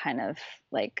I just kind of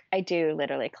like I do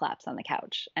literally collapse on the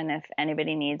couch. And if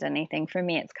anybody needs anything from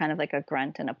me, it's kind of like a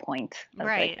grunt and a point of like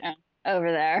Right. over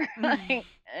there, like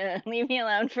leave me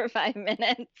alone for 5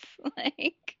 minutes.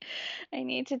 Like I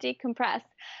need to decompress.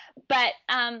 But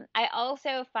I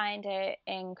also find it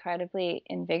incredibly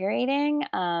invigorating.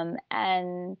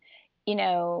 And,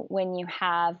 when you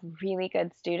have really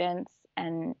good students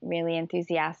and really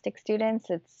enthusiastic students,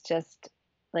 it's just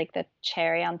like the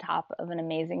cherry on top of an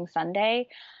amazing Sunday.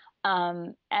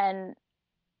 And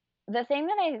the thing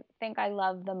that I think I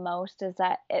love the most is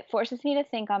that it forces me to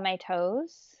think on my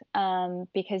toes,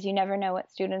 because you never know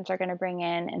what students are going to bring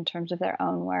in terms of their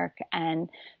own work, and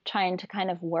trying to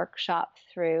kind of workshop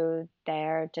through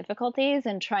their difficulties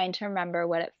and trying to remember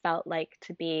what it felt like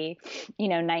to be,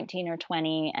 19 or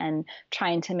 20 and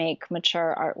trying to make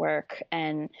mature artwork,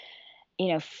 and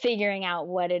figuring out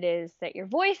what it is that your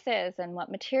voice is and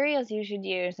what materials you should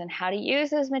use and how to use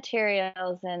those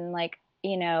materials, and like,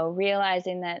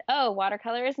 realizing that, oh,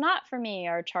 watercolor is not for me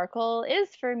or charcoal is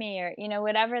for me, or,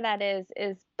 whatever that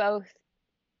is both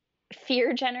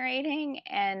fear generating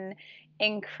and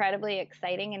incredibly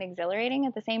exciting and exhilarating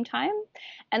at the same time.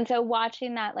 And so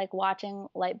watching that, like watching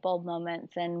light bulb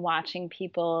moments and watching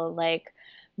people like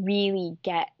really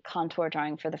get contour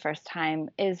drawing for the first time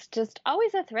is just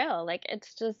always a thrill. Like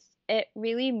it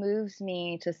really moves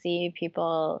me to see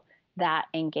people that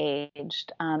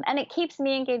engaged. And it keeps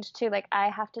me engaged too. Like I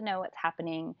have to know what's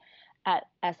happening at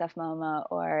SF MoMA,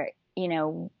 or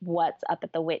what's up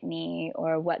at the Whitney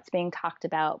or what's being talked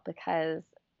about, because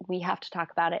we have to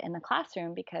talk about it in the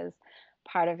classroom, because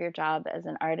part of your job as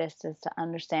an artist is to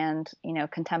understand,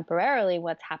 contemporarily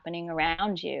what's happening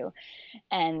around you.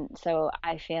 And so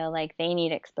I feel like they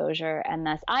need exposure, and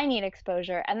thus I need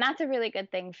exposure. And that's a really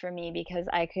good thing for me, because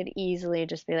I could easily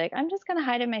just be like, I'm just going to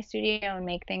hide in my studio and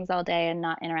make things all day and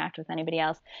not interact with anybody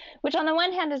else, which on the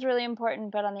one hand is really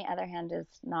important, but on the other hand is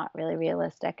not really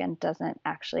realistic and doesn't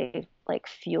actually like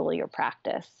fuel your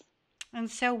practice. And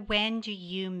so, when do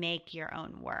you make your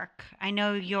own work? I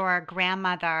know your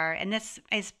grandmother, and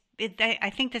I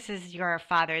think this is your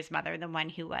father's mother, the one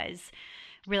who was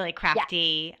really Yeah.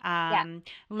 crafty, Yeah.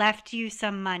 left you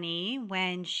some money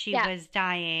when she Yeah. was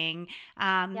dying.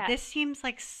 Yeah. This seems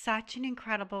like such an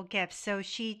incredible gift. So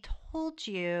she told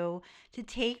you to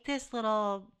take this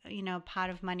little, pot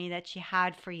of money that she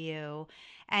had for you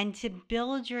and to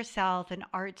build yourself an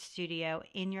art studio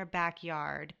in your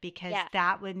backyard because Yeah.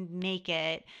 that would make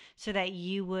it so that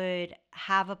you would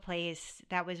have a place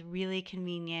that was really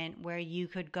convenient where you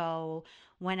could go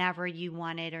whenever you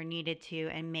wanted or needed to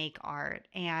and make art.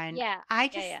 And Yeah. I Yeah.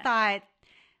 just Yeah. thought,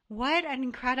 what an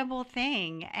incredible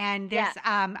thing. And Yeah.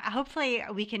 there's hopefully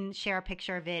we can share a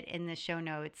picture of it in the show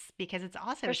notes because it's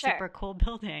also For a sure. super cool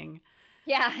building.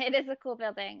 Yeah, it is a cool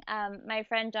building. My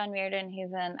friend John Reardon,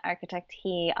 he's an architect,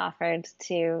 he offered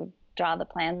to draw the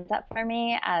plans up for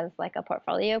me as like a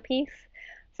portfolio piece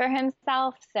for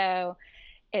himself. So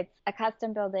it's a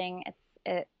custom building.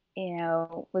 It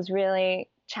was really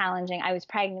challenging. I was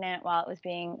pregnant while it was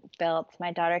being built.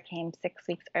 My daughter came 6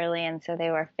 weeks early, and so they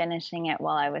were finishing it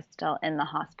while I was still in the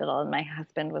hospital, and my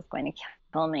husband was going to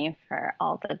kill me for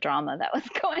all the drama that was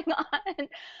going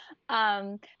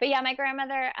on. But yeah, my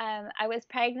grandmother, I was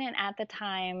pregnant at the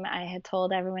time. I had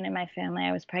told everyone in my family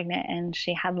I was pregnant, and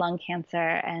she had lung cancer.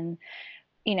 And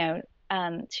you know,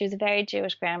 she was a very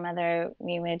Jewish grandmother.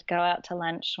 We would go out to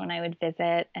lunch when I would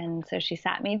visit. And so she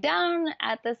sat me down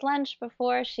at this lunch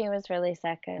before she was really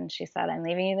sick. And she said, I'm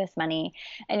leaving you this money.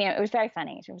 And, it was very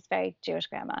funny. She was very Jewish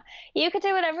grandma. You could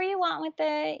do whatever you want with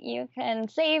it. You can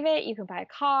save it. You can buy a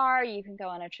car. You can go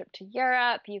on a trip to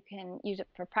Europe. You can use it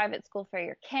for private school for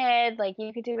your kid. Like,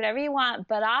 you could do whatever you want.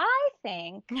 But I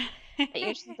think that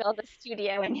you should build a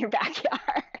studio in your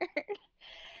backyard.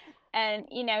 And,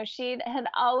 she had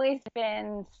always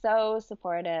been so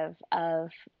supportive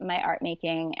of my art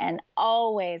making and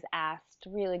always asked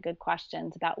really good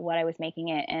questions about what I was making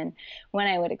it. And when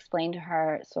I would explain to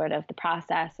her sort of the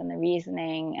process and the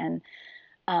reasoning and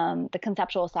the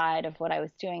conceptual side of what I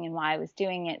was doing and why I was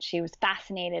doing it, she was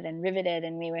fascinated and riveted.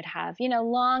 And we would have,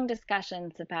 long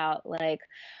discussions about like,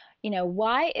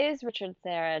 why is Richard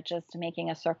Serra just making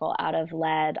a circle out of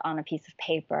lead on a piece of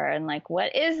paper? And like,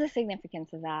 what is the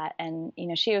significance of that? And,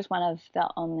 she was one of the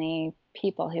only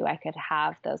people who I could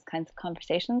have those kinds of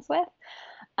conversations with.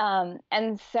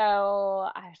 And so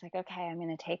I was like, okay, I'm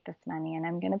going to take this money and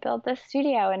I'm going to build this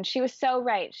studio. And she was so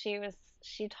right.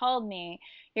 She told me,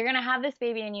 you're going to have this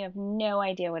baby and you have no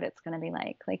idea what it's going to be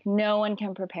like. Like no one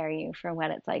can prepare you for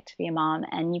what it's like to be a mom,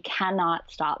 and you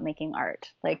cannot stop making art.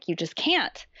 Like you just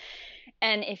can't.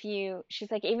 And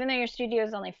she's like, even though your studio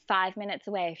is only 5 minutes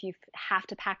away, if you have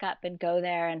to pack up and go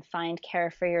there and find care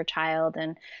for your child,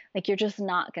 and like, you're just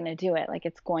not going to do it. Like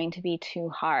it's going to be too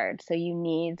hard. So you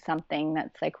need something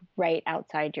that's like right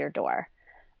outside your door.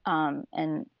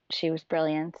 And she was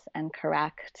brilliant and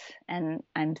correct. And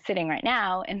I'm sitting right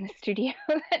now in the studio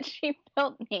that she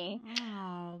built me.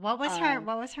 Oh, what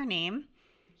was her name?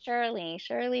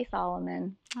 Shirley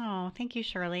Solomon. Oh, thank you,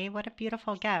 Shirley. What a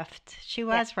beautiful gift. She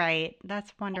was right.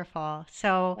 That's wonderful.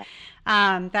 So,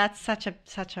 that's such a,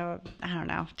 I don't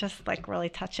know, just like really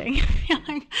touching.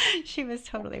 She was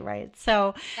totally right.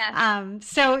 So,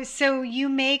 so you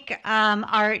make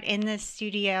art in the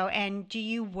studio, and do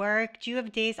you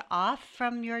have days off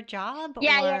from your job?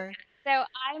 Yeah. So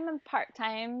I'm a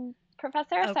part-time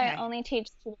professor, so I only teach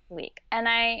 2 days a week. And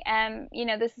I am,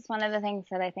 this is one of the things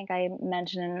that I think I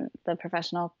mention in the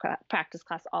professional practice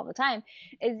class all the time,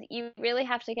 is you really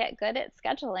have to get good at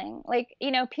scheduling. Like,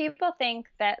 people think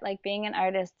that like being an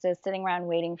artist is sitting around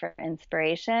waiting for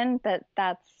inspiration, but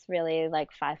that's really like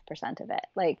 5% of it.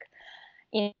 Like,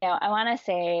 I want to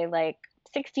say like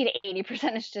 60 to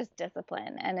 80% is just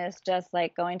discipline, and it's just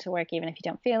like going to work even if you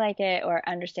don't feel like it, or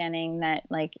understanding that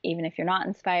like even if you're not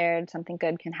inspired, something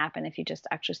good can happen if you just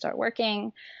actually start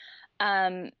working.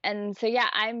 And so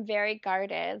I'm very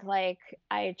guarded. Like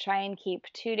I try and keep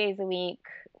 2 days a week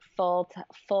full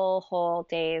whole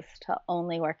days to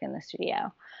only work in the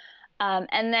studio.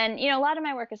 And then, a lot of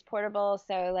my work is portable.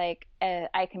 So like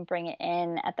I can bring it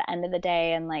in at the end of the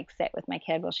day and like sit with my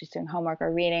kid while she's doing homework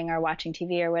or reading or watching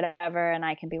TV or whatever. And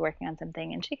I can be working on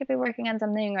something and she could be working on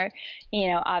something, or,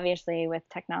 obviously with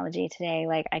technology today,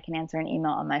 like I can answer an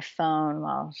email on my phone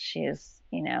while she's,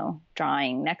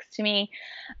 drawing next to me.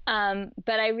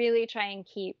 But I really try and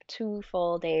keep 2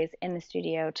 full days in the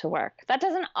studio to work. That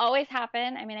doesn't always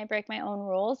happen. I mean, I break my own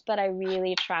rules, but I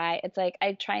really try. It's like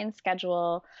I try and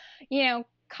schedule,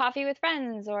 coffee with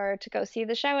friends, or to go see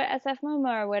the show at SF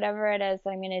MoMA, or whatever it is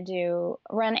I'm going to do,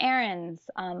 run errands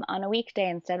on a weekday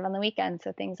instead of on the weekend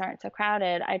so things aren't so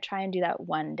crowded. I try and do that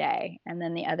one day, and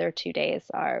then the other 2 days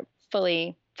are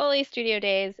fully studio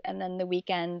days, and then the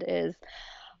weekend is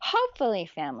hopefully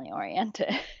family oriented.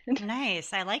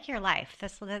 Nice. I like your life.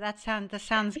 This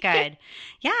sounds good.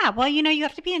 Yeah. Well, you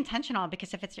have to be intentional,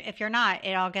 because if you're not,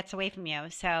 it all gets away from you.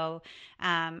 So,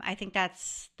 I think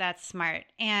that's smart.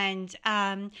 And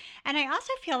I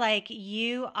also feel like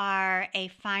you are a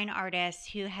fine artist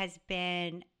who has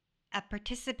been a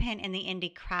participant in the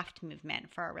indie craft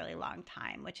movement for a really long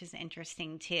time, which is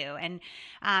interesting too. And,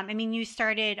 you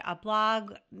started a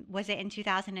blog, was it in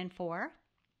 2004?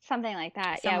 Something like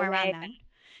that. Somewhere around then.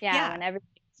 Yeah, when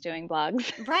everybody's doing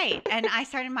blogs. Right. And I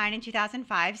started mine in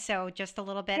 2005, so just a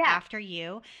little bit after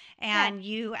you. And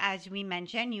you, as we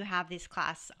mentioned, you have this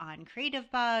class on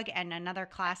Creative Bug and another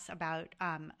class about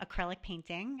acrylic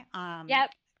painting.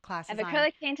 Classes I have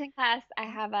acrylic painting class. I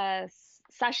have a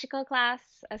sashiko class,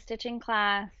 a stitching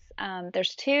class.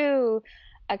 There's 2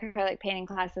 acrylic painting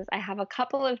classes. I have a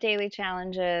couple of daily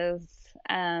challenges.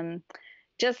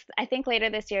 I think later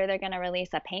this year they're going to release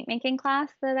a paint making class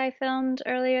that I filmed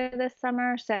earlier this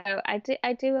summer. So I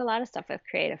do a lot of stuff with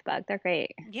Creative Bug. They're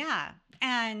great. Yeah.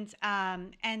 And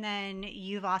then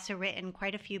you've also written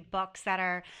quite a few books that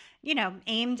are,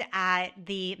 aimed at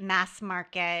the mass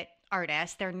market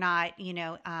artists. They're not,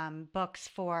 books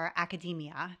for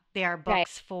academia. They are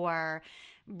books for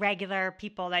regular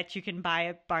people that you can buy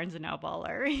at Barnes and Noble,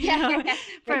 or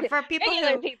for people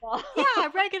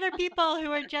regular people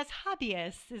who are just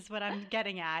hobbyists is what I'm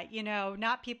getting at.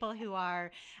 Not people who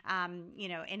are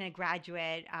in a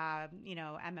graduate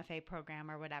MFA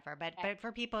program or whatever, but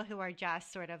for people who are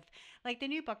just sort of like the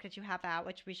new book that you have out,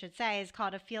 which we should say is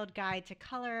called A Field Guide to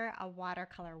Color, a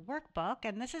Watercolor Workbook.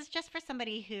 And this is just for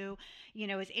somebody who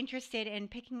is interested in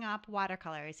picking up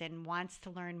watercolors and wants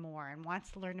to learn more and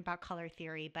wants to learn about color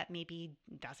theory pottery, but maybe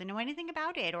doesn't know anything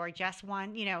about it, or just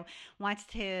wants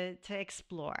to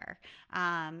explore.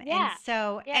 And Yeah.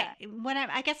 so Yeah.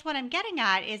 I guess what I'm getting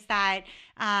at is that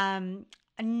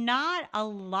not a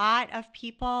lot of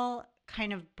people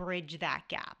kind of bridge that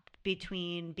gap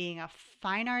between being a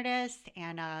fine artist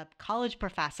and a college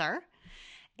professor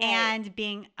Right. and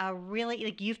being a really,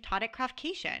 like, you've taught at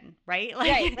Craftcation, right?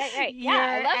 Right, Like right, right. Yeah,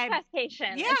 I you're love at,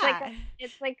 Craftcation. yeah.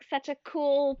 It's like such a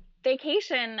cool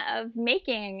vacation of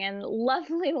making and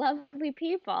lovely, lovely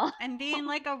people. And being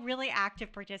like a really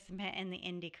active participant in the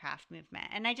indie craft movement.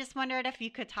 And I just wondered if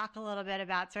you could talk a little bit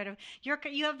about sort of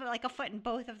you have like a foot in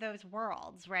both of those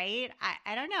worlds, right?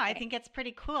 I don't know. I Right. think it's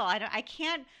pretty cool. I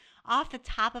can't off the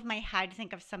top of my head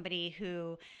think of somebody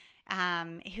who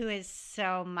is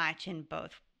so much in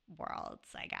both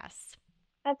worlds, I guess.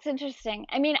 That's interesting.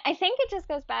 I mean, I think it just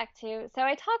goes back to, so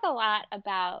I talk a lot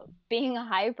about being a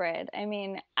hybrid. I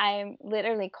mean, I'm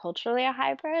literally culturally a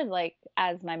hybrid, like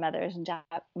as my mother's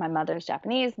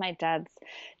Japanese, my dad's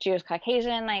Jewish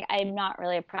Caucasian. Like I'm not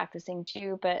really a practicing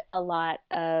Jew, but a lot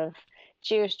of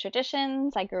Jewish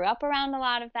traditions. I grew up around a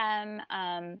lot of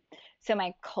them. So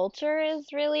my culture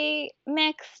is really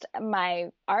mixed. My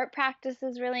art practice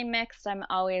is really mixed. I'm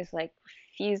always like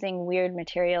fusing weird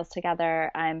materials together.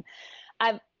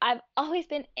 I've always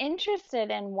been interested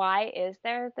in why is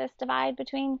there this divide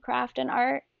between craft and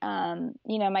art.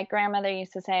 My grandmother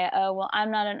used to say, "Oh, well, I'm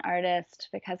not an artist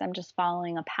because I'm just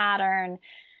following a pattern."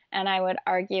 And I would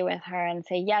argue with her and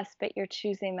say, "Yes, but you're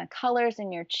choosing the colors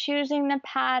and you're choosing the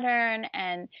pattern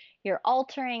and you're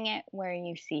altering it where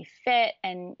you see fit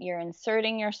and you're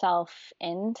inserting yourself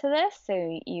into this.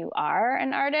 So you are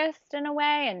an artist in a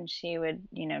way." And she would,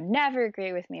 never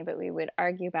agree with me, but we would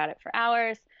argue about it for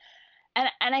hours. And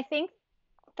I think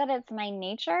that it's my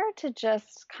nature to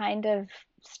just kind of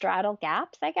straddle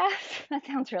gaps, I guess. That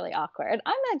sounds really awkward.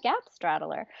 I'm a gap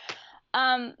straddler.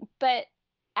 But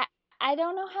I, I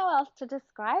don't know how else to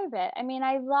describe it. I mean,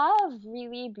 I love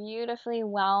really beautifully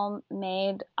well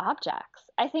made objects.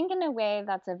 I think, in a way,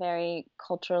 that's a very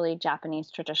culturally Japanese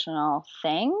traditional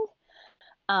thing.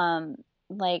 Um,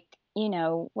 like,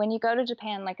 when you go to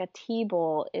Japan, like a tea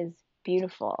bowl is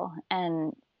beautiful,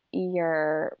 and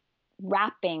your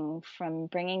wrapping from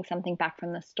bringing something back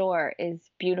from the store is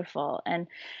beautiful, and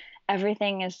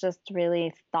everything is just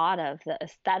really thought of. The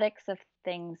aesthetics of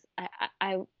things.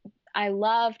 I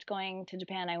loved going to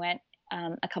Japan. I went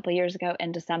a couple years ago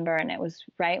in December, and it was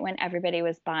right when everybody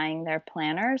was buying their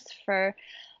planners for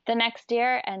the next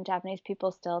year. And Japanese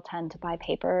people still tend to buy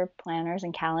paper planners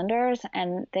and calendars.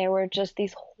 And there were just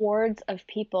these hordes of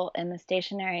people in the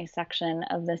stationery section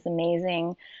of this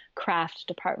amazing craft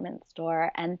department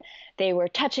store. And they were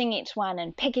touching each one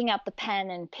and picking out the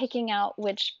pen and picking out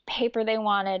which paper they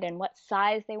wanted and what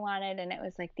size they wanted. And it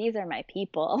was like, these are my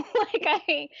people.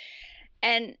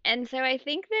 And so I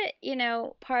think that,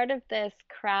 part of this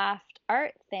craft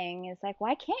art thing is like,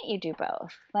 why can't you do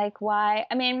both? Like, why?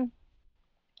 I mean,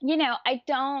 I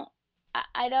don't,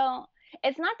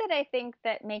 it's not that I think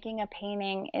that making a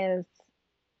painting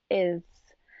is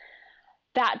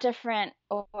that different,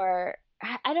 or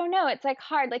I don't know. It's like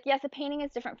hard. Like, yes, a painting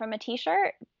is different from a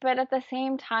t-shirt, but at the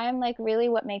same time, like, really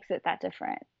what makes it that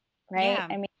different? Right. Yeah.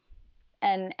 I mean,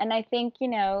 and I think,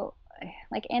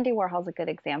 like Andy Warhol's a good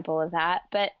example of that,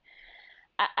 but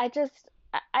I just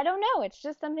I don't know. It's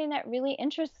just something that really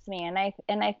interests me, and I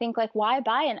think, like, why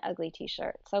buy an ugly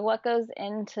T-shirt? So what goes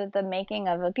into the making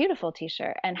of a beautiful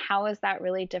T-shirt, and how is that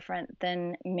really different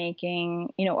than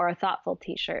making, or a thoughtful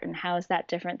T-shirt, and how is that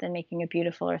different than making a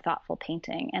beautiful or thoughtful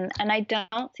painting? And I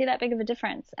don't see that big of a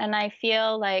difference, and I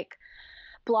feel like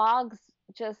blogs,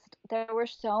 just there were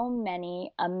so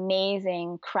many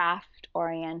amazing craft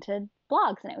oriented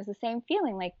blogs, and it was the same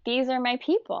feeling, like, these are my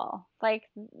people.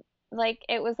 Like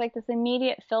it was like this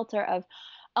immediate filter of,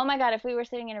 oh my God, if we were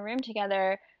sitting in a room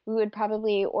together, we would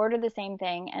probably order the same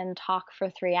thing and talk for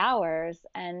 3 hours.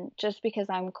 And just because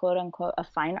I'm quote unquote a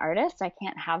fine artist, I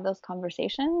can't have those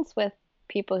conversations with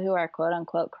people who are quote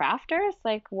unquote crafters.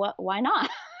 Like, what? Why not?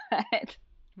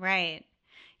 Right.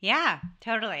 Yeah,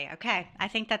 totally. Okay. I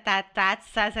think that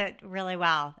says it really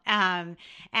well. And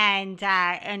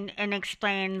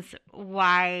explains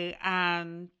why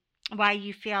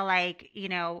you feel like,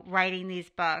 writing these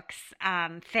books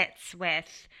fits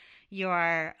with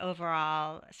your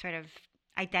overall sort of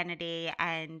identity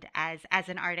and as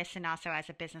an artist and also as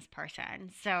a business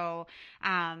person. So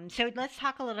let's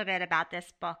talk a little bit about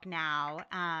this book now,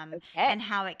 Okay. and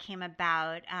how it came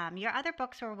about. Your other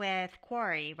books were with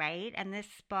Quarry, right? And this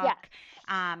book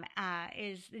Yes.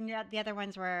 is, the other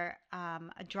ones were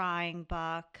a drawing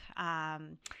book,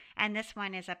 and this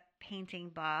one is a painting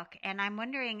book. And I'm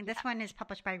wondering, this one is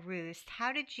published by Roost.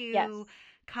 How did Yes. you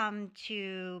come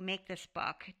to make this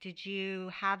book? Did you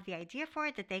have the idea for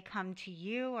it? Did they come to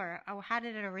you, or how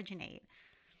did it originate?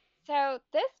 So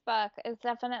this book is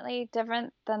definitely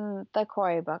different than the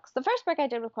Corey books. The first book I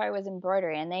did with Corey was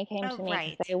embroidery, and they came Oh, to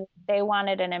me because right. they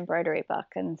wanted an embroidery book,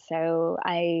 and so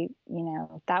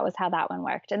that was how that one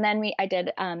worked. And then I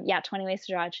did 20 Ways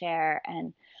to Draw a Chair,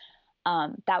 and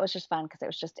that was just fun because it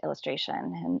was just illustration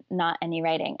and not any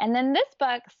writing. And then this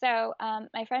book, so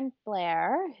my friend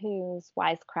Blair, who's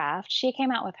Wisecraft, she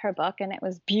came out with her book, and it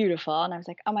was beautiful, and I was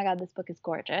like, oh my God, this book is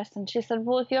gorgeous. And she said,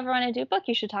 well, if you ever want to do a book,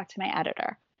 you should talk to my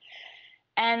editor.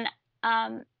 And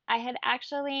I had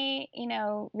actually,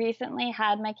 recently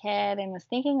had my kid and was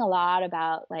thinking a lot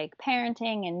about like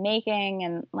parenting and making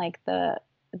and like the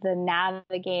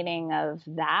navigating of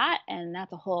that. And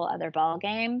that's a whole other ball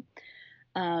game.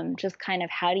 Just kind of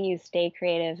how do you stay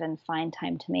creative and find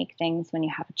time to make things when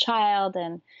you have a child,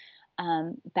 and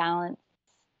balance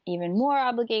even more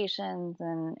obligations,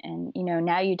 and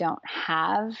now you don't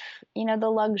have the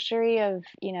luxury of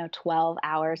 12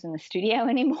 hours in the studio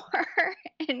anymore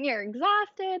and you're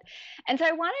exhausted. And so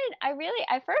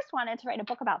I first wanted to write a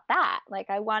book about that. Like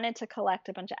I wanted to collect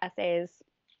a bunch of essays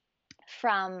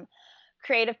from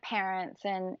creative parents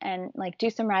and like do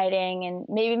some writing and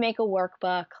maybe make a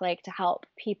workbook like to help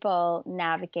people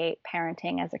navigate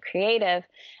parenting as a creative.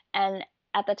 And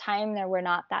at the time, there were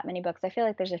not that many books. I feel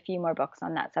like there's a few more books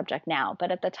on that subject now,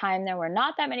 but at the time there were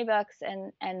not that many books.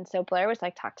 And so Blair was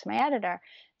like, talk to my editor.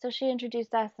 So she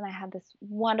introduced us, and I had this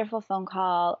wonderful phone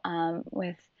call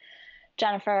with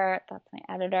Jennifer, that's my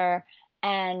editor.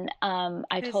 And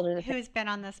I told her who's been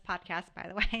on this podcast, by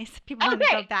the way. So people want to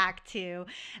go back to,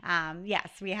 yes,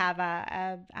 we have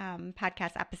a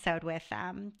podcast episode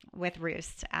with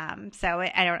Roost. So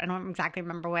I don't exactly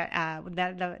remember what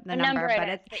the number,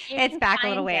 but it's back a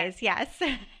little ways. Yes.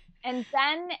 And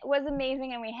Jen was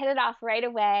amazing, and we hit it off right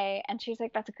away. And she was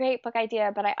like, that's a great book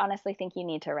idea, but I honestly think you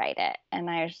need to write it. And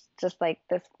I was just like,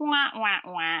 this wah, wah,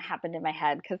 wah happened in my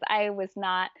head because I was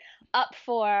not up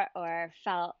for or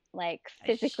felt like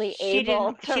physically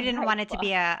able to She didn't want it book. to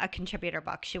be a contributor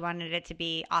book. She wanted it to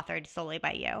be authored solely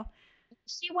by you.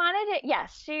 She wanted it,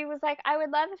 yes. She was like, I would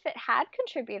love if it had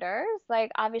contributors,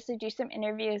 like obviously do some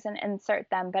interviews and insert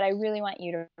them, but I really want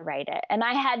you to write it. And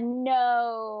I had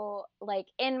no, like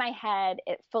in my head,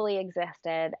 it fully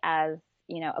existed as,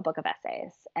 a book of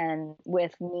essays, and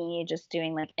with me just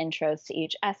doing like intros to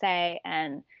each essay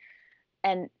and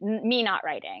me not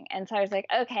writing. And so I was like,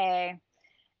 okay.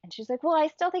 And she's like, well, I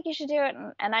still think you should do it.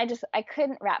 And I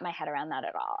couldn't wrap my head around that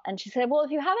at all. And she said, well,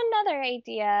 if you have another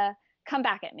idea, come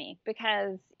back at me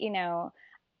because,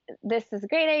 this is a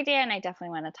great idea and I definitely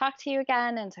want to talk to you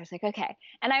again. And so I was like, okay.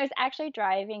 And I was actually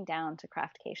driving down to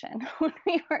Craftcation when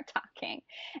we were talking.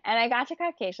 And I got to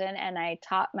Craftcation and I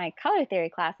taught my color theory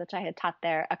class, which I had taught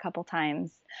there a couple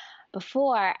times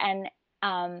before. And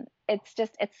it's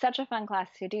such a fun class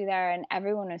to do there. And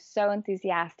everyone was so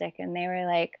enthusiastic. And they were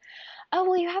like, oh,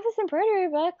 well, you have this embroidery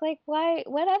book. Like, why,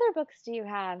 what other books do you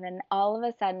have? And all of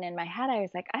a sudden in my head, I was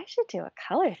like, I should do a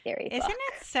color theory book. Isn't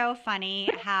it so funny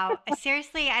how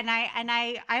seriously, and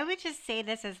I would just say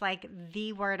this as like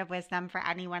the word of wisdom for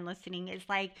anyone listening is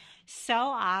like so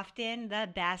often the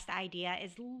best idea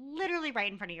is literally right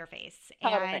in front of your face.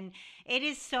 Totally. And it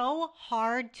is so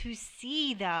hard to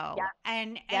see though. Yep.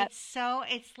 And Yep.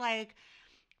 it's like,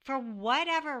 for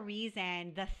whatever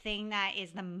reason, the thing that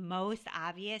is the most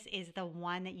obvious is the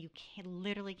one that you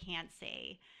literally can't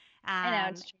see. I know,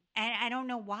 it's true. And I don't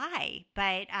know why,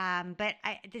 but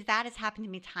that has happened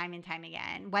to me time and time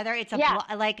again. Whether it's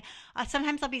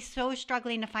sometimes I'll be so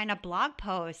struggling to find a blog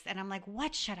post, and I'm like,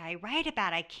 what should I write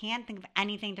about? I can't think of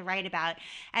anything to write about.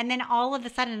 And then all of a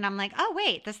sudden, I'm like, oh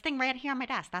wait, this thing right here on my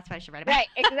desk. That's what I should write about. Right,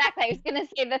 exactly. I was gonna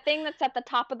say the thing that's at the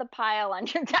top of the pile on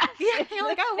your desk. Yeah, you're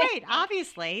like, oh wait,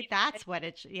 obviously that's what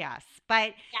it's. Yes,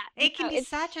 but it can be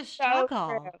such a struggle.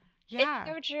 So yeah.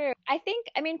 It's so true.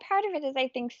 Part of it is I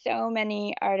think so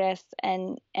many artists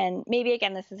and maybe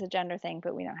again this is a gender thing,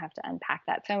 but we don't have to unpack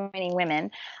that. So many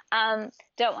women don't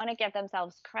want to give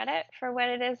themselves credit for what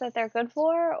it is that they're good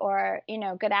for or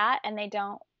good at, and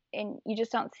you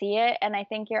just don't see it. And I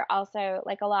think you're also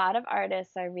like a lot of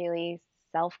artists are really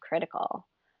self-critical,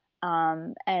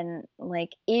 and like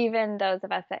even those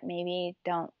of us that maybe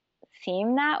don't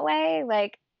seem that way,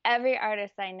 like every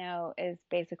artist I know is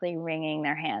basically wringing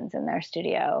their hands in their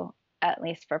studio, at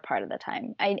least for part of the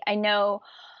time. I don't know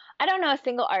a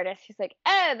single artist who's like,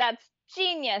 oh, that's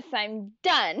genius, I'm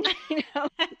done.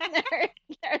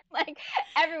 They're like,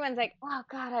 everyone's like, oh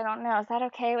God, I don't know. Is that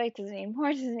okay? Like, does it need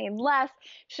more? Does it need less?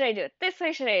 Should I do it this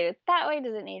way? Should I do it that way?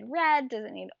 Does it need red? Does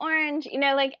it need orange?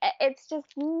 Like it's just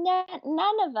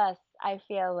none of us, I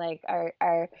feel like,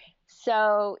 are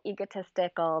so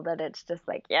egotistical that it's just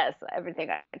like, yes, everything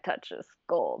I touch is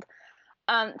gold.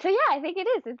 So yeah, I think it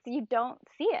is. It's you don't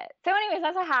see it. So anyways,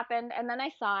 that's what happened. And then I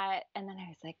saw it and then I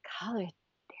was like, color theory.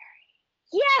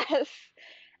 Yes.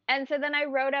 And so then I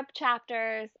wrote up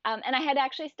chapters, and I had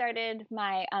actually started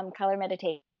my color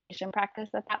meditation practice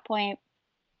at that point.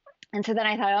 And so then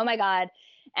I thought, oh my God.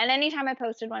 And anytime I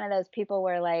posted one of those, people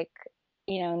were like,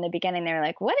 in the beginning, they were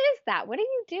like, what is that? What are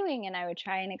you doing? And I would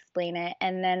try and explain it.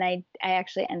 And then I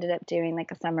actually ended up doing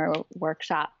like a summer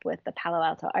workshop with the Palo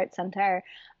Alto Art Center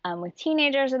with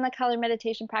teenagers in the color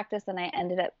meditation practice. And I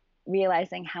ended up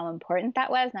realizing how important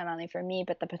that was, not only for me,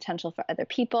 but the potential for other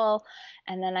people.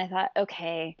 And then I thought,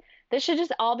 okay, this should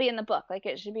just all be in the book. Like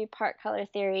it should be part color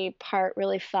theory, part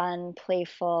really fun,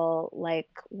 playful, like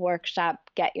workshop,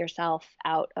 get yourself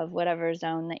out of whatever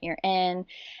zone that you're in.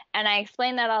 And I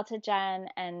explained that all to Jen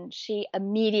and she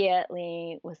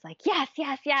immediately was like, yes,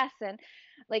 yes, yes. And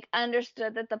like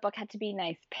understood that the book had to be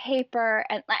nice paper.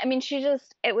 And I mean,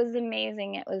 it was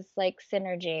amazing. It was like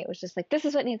synergy. It was just like, this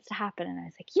is what needs to happen. And I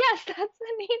was like, yes, that's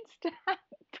what needs to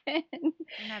happen.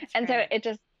 And great. So it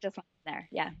just went there.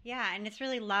 Yeah. Yeah. And it's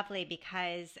really lovely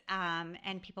because,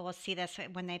 and people will see this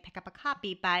when they pick up a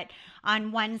copy, but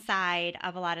on one side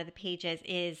of a lot of the pages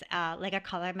is like a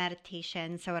color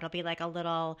meditation. So it'll be like a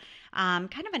little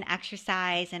kind of an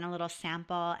exercise and a little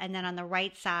sample. And then on the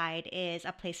right side is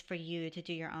a place for you to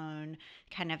do your own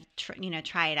kind of,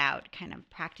 try it out, kind of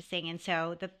practicing. And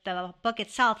so the book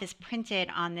itself is printed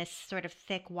on this sort of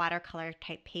thick watercolor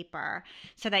type paper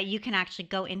so that you can actually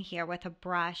go in here with a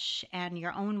brush and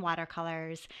your own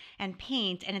watercolors and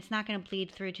paint, and it's not going to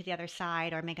bleed through to the other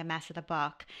side or make a mess of the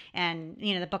book. And,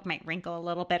 the book might wrinkle a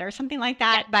little bit or something like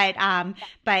that. Yeah.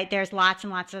 But there's lots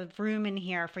and lots of room in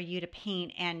here for you to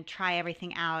paint and try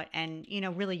everything out and,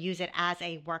 really use it as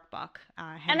a workbook.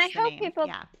 And I hope people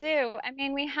do. I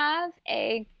mean, we have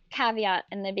a caveat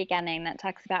in the beginning that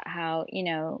talks about how,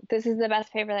 this is the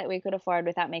best paper that we could afford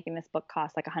without making this book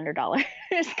cost like $100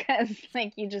 because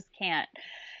like you just can't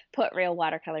put real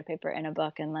watercolor paper in a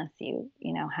book unless you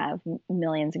have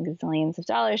millions and gazillions of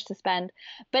dollars to spend,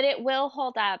 but it will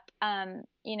hold up, and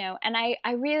I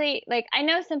really like, I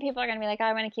know some people are going to be like, oh,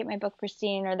 I want to keep my book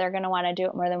pristine, or they're going to want to do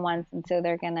it more than once. And so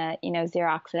they're going to,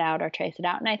 Xerox it out or trace it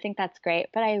out. And I think that's great,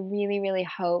 but I really, really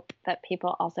hope that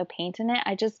people also paint in it.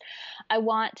 I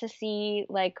want to see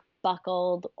like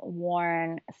buckled,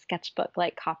 worn sketchbook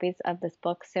like copies of this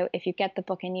book. So if you get the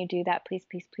book and you do that, please,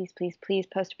 please, please, please, please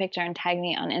post a picture and tag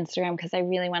me on Instagram because I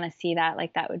really want to see that.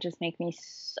 Like that would just make me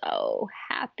so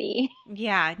happy.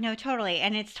 Yeah, no, totally.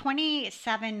 And it's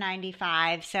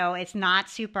 $27.95, so it's not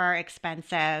super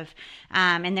expensive.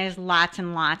 And there's lots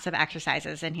and lots of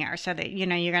exercises in here so that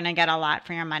you're going to get a lot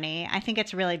for your money. I think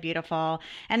it's really beautiful.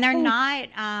 And they're not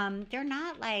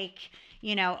like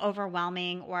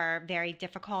overwhelming or very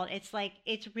difficult. It's like,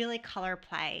 it's really color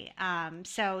play.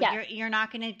 So yeah. You're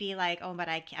not going to be like, oh, but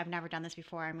I've never done this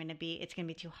before. It's going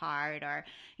to be too hard, or,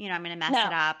 I'm going to mess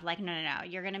it up. Like, no.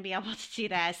 You're going to be able to do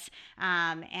this,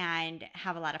 and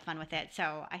have a lot of fun with it.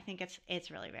 So I think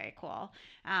it's really very cool.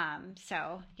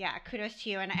 So yeah, kudos to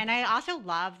you. And I also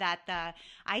love that the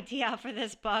idea for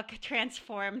this book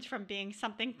transformed from being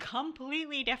something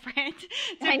completely different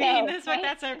to being this book.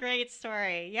 That's a great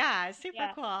story. Yeah. Super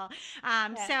cool.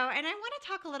 So, and I want to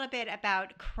talk a little bit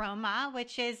about Chroma,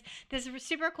 which is this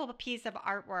super cool piece of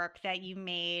artwork that you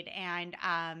made. And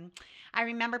I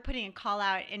remember putting a call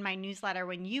out in my newsletter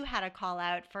when you had a call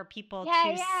out for people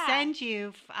to send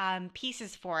you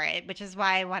pieces for it, which is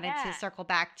why I wanted to circle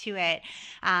back to it,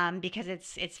 because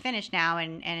it's finished now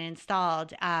and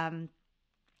installed.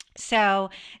 So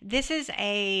this is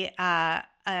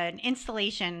an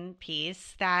installation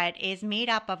piece that is made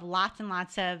up of lots and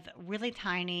lots of really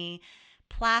tiny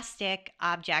plastic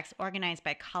objects organized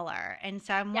by color. And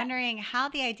so I'm wondering how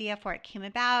the idea for it came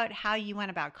about, how you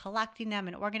went about collecting them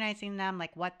and organizing them,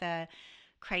 like what the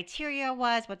criteria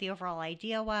was, what the overall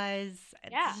idea was.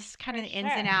 It's just kind of the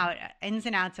ins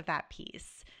and outs of that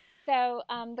piece. So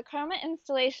the Chroma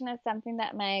installation is something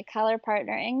that my color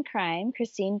partner in crime,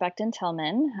 Christine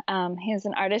Buckton-Tillman, who's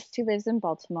an artist who lives in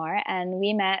Baltimore, and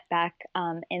we met back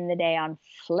in the day on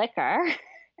Flickr.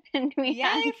 And we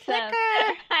had Flickr!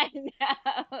 I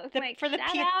know.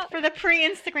 For the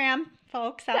pre-Instagram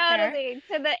folks out there. Totally.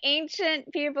 To the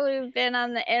ancient people who've been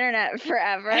on the internet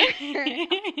forever.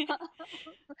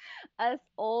 Us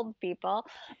old people.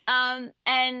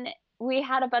 And we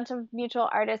had a bunch of mutual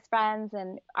artist friends,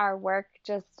 and her work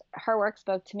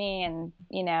spoke to me, and,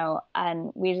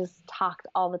 and we just talked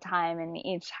all the time, and we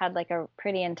each had like a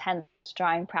pretty intense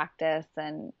drawing practice,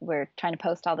 and we're trying to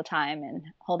post all the time and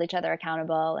hold each other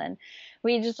accountable. And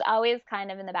we just always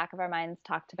kind of in the back of our minds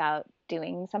talked about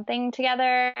doing something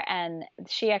together. And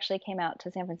she actually came out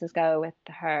to San Francisco with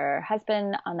her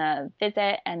husband on a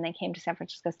visit, and they came to San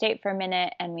Francisco State for a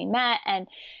minute, and we met and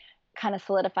kind of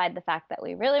solidified the fact that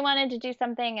we really wanted to do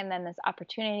something. And then this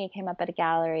opportunity came up at a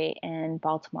gallery in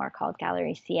Baltimore called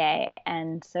Gallery CA.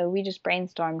 And so we just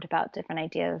brainstormed about different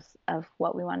ideas of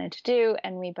what we wanted to do.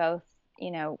 And we both,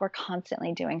 were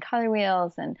constantly doing color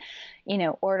wheels and,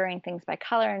 ordering things by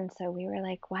color. And so we were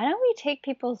like, why don't we take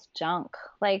people's junk,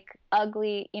 like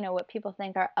ugly, what people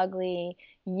think are ugly,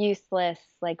 useless,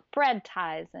 like bread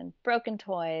ties and broken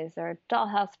toys or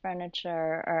dollhouse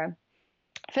furniture, or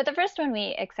for the first one,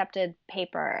 we accepted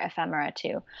paper ephemera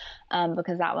too,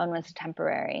 because that one was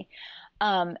temporary.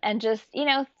 And just,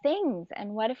 things.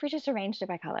 And what if we just arranged it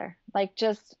by color? Like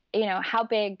just, how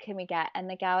big can we get? And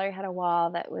the gallery had a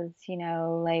wall that was,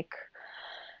 like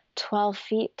 12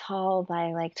 feet tall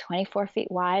by like 24 feet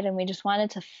wide. And we just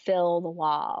wanted to fill the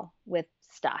wall with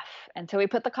stuff. And so we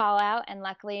put the call out, and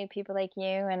luckily people like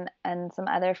you and some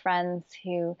other friends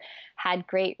who had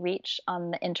great reach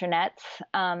on the internet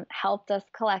helped us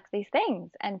collect these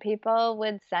things. And people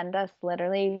would send us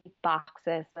literally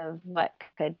boxes of what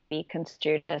could be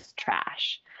construed as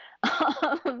trash.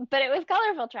 But it was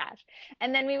colorful trash.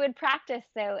 And then we would practice.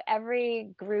 So every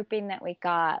grouping that we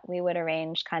got, we would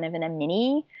arrange kind of in a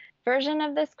mini version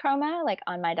of this chroma, like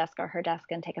on my desk or her desk,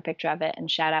 and take a picture of it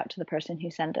and shout out to the person who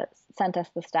sent us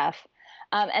the stuff.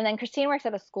 And then Christine works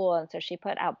at a school, and so she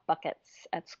put out buckets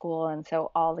at school, and so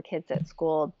all the kids at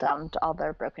school dumped all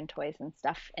their broken toys and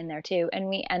stuff in there too, and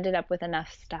we ended up with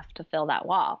enough stuff to fill that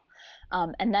wall,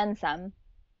 and then some.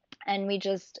 And we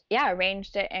just,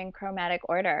 arranged it in chromatic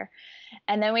order.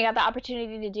 And then we got the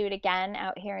opportunity to do it again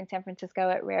out here in San Francisco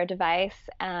at Rare Device.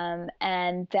 And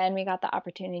then we got the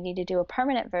opportunity to do a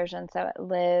permanent version. So it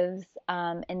lives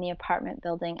in the apartment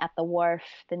building at the Wharf,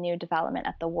 the new development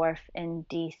at the Wharf in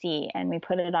DC. And we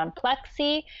put it on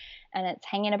plexi, and it's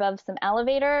hanging above some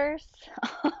elevators.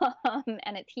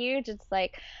 And it's huge. It's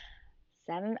like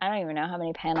I don't even know how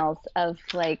many panels of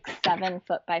like 7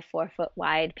 foot by 4 foot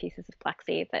wide pieces of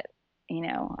plexi that,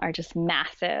 are just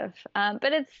massive.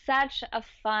 But it's such a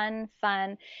fun.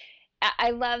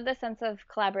 I love the sense of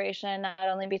collaboration, not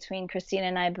only between Christine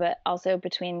and I, but also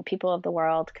between people of the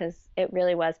world, because it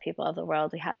really was people of the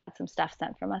world. We had some stuff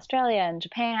sent from Australia and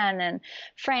Japan and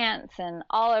France and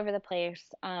all over the place,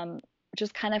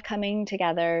 just kind of coming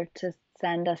together to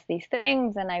send us these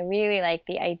things. And I really like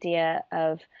the idea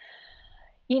of,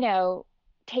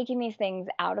 taking these things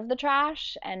out of the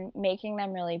trash and making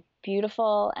them really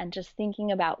beautiful, and just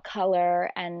thinking about color.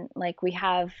 And like we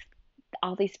have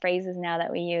all these phrases now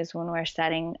that we use when we're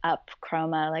setting up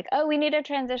chroma, like, oh, we need a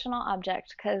transitional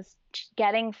object, because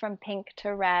getting from pink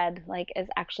to red like is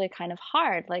actually kind of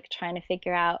hard, like trying to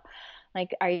figure out,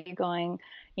 like, are you going,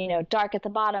 dark at the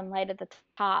bottom, light at the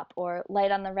top, or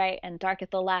light on the right and dark at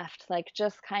the left? Like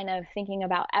just kind of thinking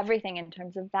about everything in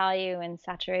terms of value and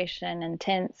saturation and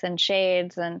tints and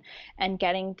shades, and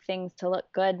getting things to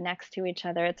look good next to each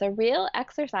other. It's a real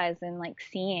exercise in like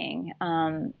seeing,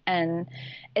 and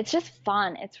it's just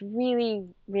fun. It's really,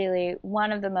 really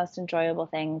one of the most enjoyable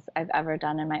things I've ever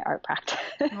done in my art practice.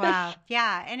 Wow.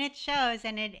 Yeah. And it shows,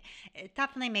 and it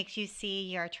definitely makes you see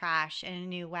your trash in a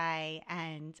new way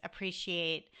and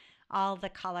appreciate all the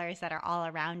colors that are all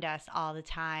around us all the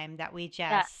time, that we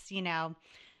just,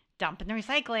 dump in the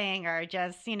recycling, or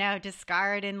just,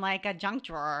 discard in like a junk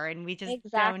drawer, and we just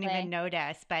don't even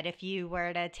notice. But if you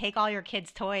were to take all your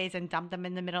kids' toys and dump them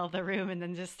in the middle of the room and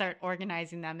then just start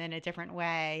organizing them in a different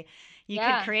way, you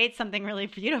could create something really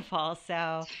beautiful.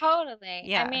 So totally.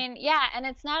 Yeah. I mean, and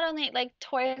it's not only like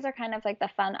toys are kind of like the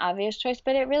fun, obvious choice,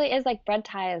 but it really is like bread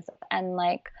ties and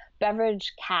like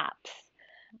beverage caps.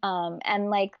 And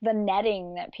like the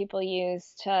netting that people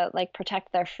use to like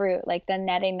protect their fruit, like the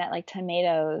netting that like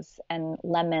tomatoes and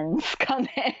lemons come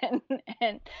in,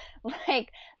 and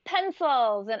like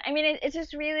pencils. And I mean, it's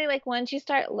just really like once you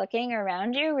start looking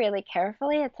around you really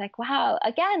carefully, it's like, wow,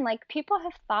 again, like people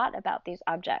have thought about these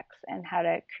objects and how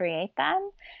to create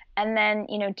them. And then,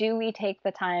 do we take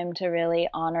the time to really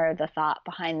honor the thought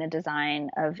behind the design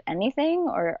of anything,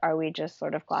 or are we just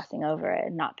sort of glossing over it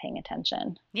and not paying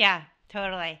attention? Yeah.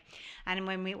 Totally. And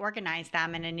when we organize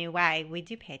them in a new way, we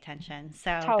do pay attention. So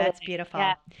that's Totally. Yeah.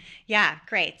 beautiful. Yeah,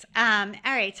 great. All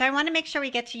right. So I want to make sure we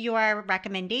get to your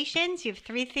recommendations. You have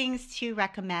three things to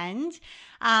recommend.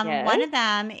 Yes. One of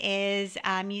them is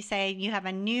you say you have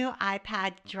a new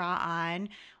iPad Draw On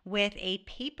with a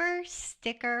paper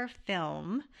sticker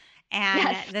film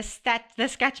and Yes. the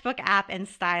sketchbook app and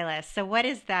stylus. So what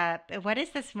is that? What is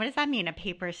this? What does that mean? A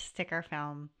paper sticker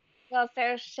film? Well,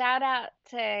 so shout out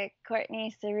to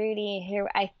Courtney Cerruti, who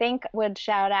I think would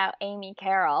shout out Amy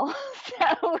Carroll. So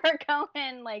we're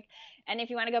going like, and if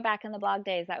you want to go back in the blog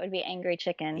days, that would be Angry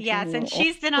Chicken, Yes, and who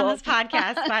she's been on this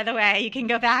podcast, by the way. You can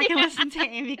go back and yeah. listen to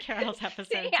Amy Carroll's See, episode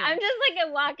too. I'm just like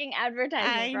a walking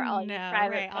advertisement I for all your know,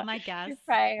 private, right? All my guests.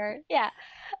 prior, yeah.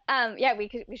 Yeah,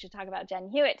 we should talk about Jen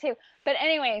Hewitt too. But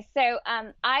anyway, so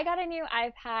I got a new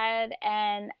iPad,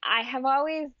 and I have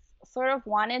always sort of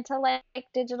wanted to like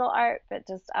digital art, but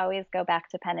just always go back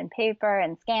to pen and paper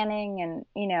and scanning,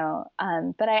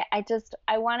 and but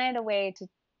I wanted a way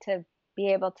to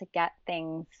be able to get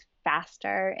things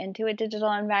faster into a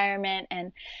digital environment,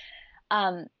 and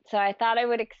so I thought I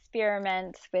would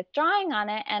experiment with drawing on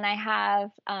it, and I have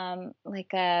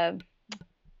like a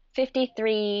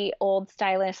 53 old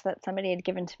stylus that somebody had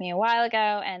given to me a while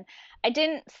ago, and I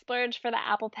didn't splurge for the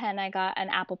Apple Pen. I got an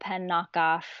Apple Pen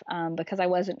knockoff because I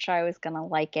wasn't sure I was going to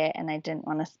like it, and I didn't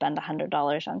want to spend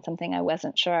 $100 on something I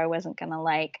wasn't sure I wasn't going to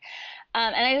like.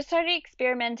 And I just started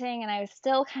experimenting, and I was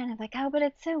still kind of like, oh, but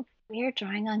it's so weird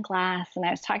drawing on glass. And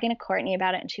I was talking to Courtney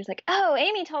about it, and she was like, oh,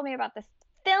 Amy told me about this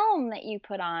film that you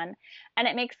put on, and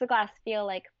it makes the glass feel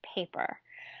like paper.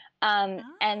 And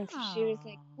she was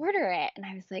like, Oh. order it. And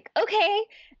I was like, okay.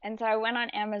 And so I went on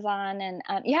Amazon, and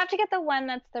you have to get the one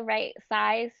that's the right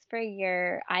size for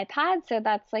your iPad. So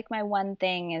that's like my one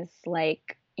thing is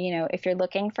like, if you're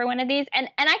looking for one of these, and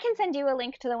I can send you a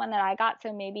link to the one that I got.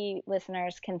 So maybe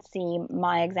listeners can see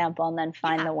my example and then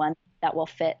find Yeah. the one that will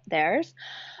fit theirs.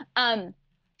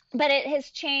 But it has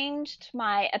changed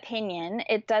my opinion.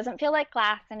 It doesn't feel like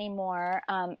glass anymore.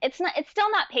 It's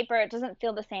still not paper. It doesn't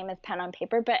feel the same as pen on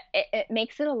paper, but it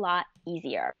makes it a lot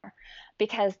easier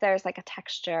because there's like a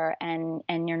texture, and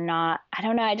you're not, I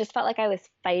don't know, I just felt like I was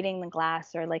fighting the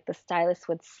glass, or like the stylus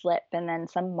would slip and then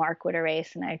some mark would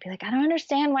erase, and I'd be like, I don't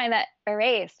understand why that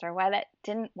erased or why that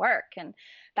didn't work. And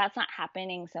that's not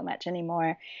happening so much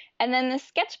anymore. And then the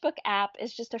Sketchbook app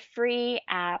is just a free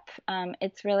app.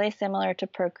 It's really similar to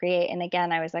Procreate. And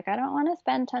again, I was like, I don't want to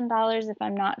spend $10 if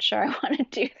I'm not sure I want to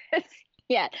do this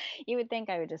yet. You would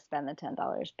think I would just spend the $10,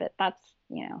 but that's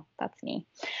me.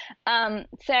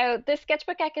 So the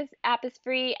Sketchbook app is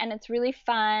free, and it's really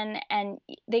fun, and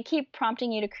they keep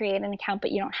prompting you to create an account,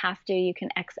 but you don't have to. You can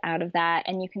X out of that,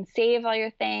 and you can save all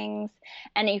your things,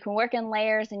 and you can work in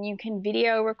layers, and you can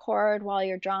video record while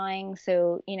you're drawing.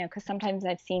 So, because sometimes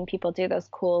I've seen people do those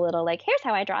cool little, like, here's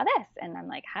how I draw this. And I'm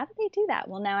like, how do they do that?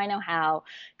 Well, now I know how,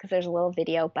 because there's a little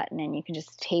video button, and you can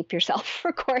just tape yourself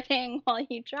recording while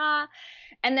you draw.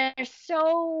 And there's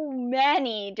so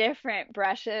many different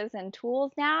brushes and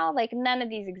tools now. Like none of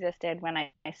these existed when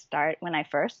I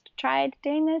first tried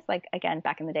doing this. Like again,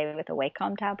 back in the day with a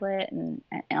Wacom tablet and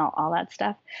all that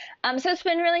stuff. So it's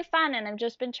been really fun, and I've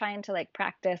just been trying to like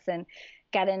practice and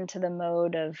get into the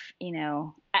mode of,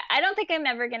 I don't think I'm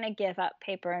ever going to give up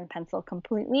paper and pencil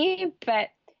completely, but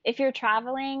if you're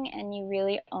traveling and you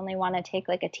really only want to take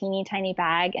like a teeny tiny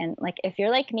bag, and like if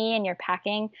you're like me and you're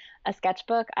packing a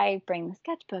sketchbook, I bring the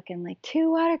sketchbook and like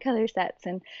 2 watercolor sets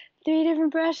and 3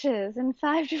 different brushes and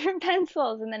 5 different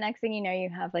pencils, and the next thing you know, you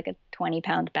have like a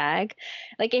 20-pound bag.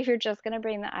 Like if you're just going to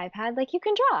bring the iPad, like you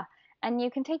can draw and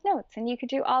you can take notes and you could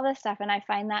do all this stuff, and I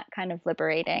find that kind of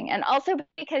liberating. And also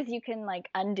because you can like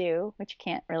undo, which you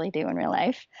can't really do in real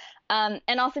life,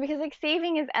 and also because like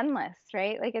saving is endless,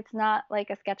 right? Like it's not like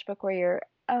a sketchbook where you're,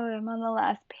 oh, I'm on the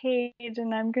last page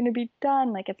and I'm gonna be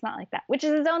done. Like it's not like that, which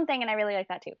is its own thing, and I really like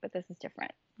that too, but this is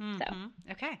different. So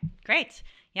Okay, great.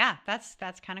 Yeah, that's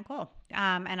kind of cool.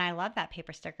 And I love that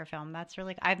paper sticker film. That's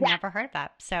really, I've never heard of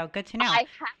that, so good to know. I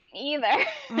haven't either.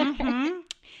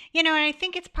 And I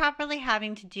think it's probably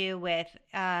having to do with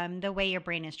the way your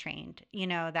brain is trained.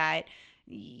 That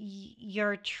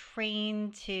you're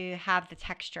trained to have the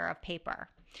texture of paper.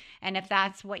 And if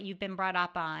that's what you've been brought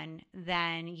up on,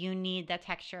 then you need the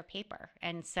texture of paper.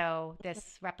 And so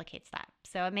this replicates that.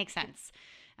 So it makes sense.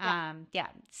 Yeah.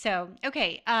 So,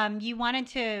 okay. You wanted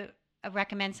to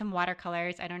recommend some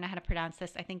watercolors. I don't know how to pronounce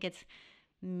this. I think it's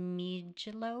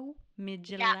Mijilo.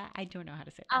 Yeah. I don't know how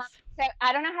to say this. So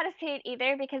I don't know how to say it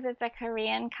either because it's a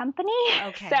Korean company.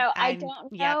 Okay. So I don't know.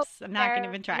 Yes, I'm not going to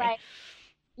even try.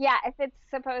 Yeah, if it's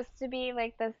supposed to be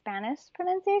like the Spanish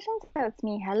pronunciation, so it's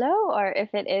mi hello, or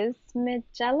if it is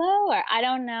Mijello, or I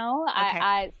don't know. Okay.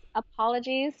 I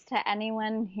apologies to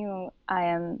anyone who I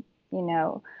am, you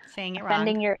know, Saying it wrong.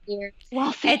 offending your ears while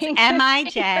It's saying this.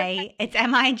 Mijellw.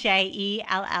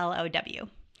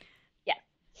 Yes.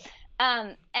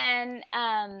 And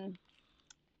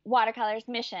watercolors,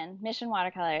 Mission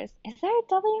watercolors. Is there a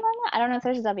W on that? I don't know if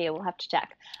there's a W. We'll have to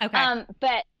check. Okay.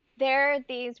 But they're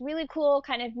these really cool,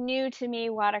 kind of new to me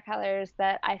watercolors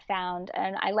that I found,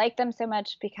 and I like them so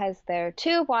much because they're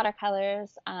tube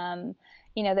watercolors.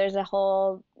 There's a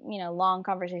whole, long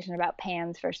conversation about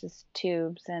pans versus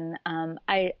tubes, and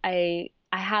I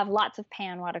have lots of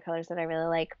pan watercolors that I really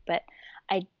like, but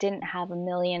I didn't have a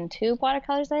million tube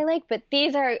watercolors that I like. But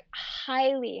these are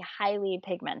highly, highly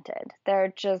pigmented.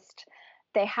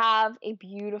 They have a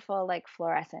beautiful like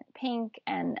fluorescent pink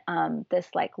and this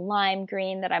like lime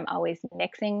green that I'm always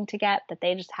mixing to get, but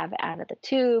they just have it out of the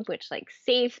tube, which like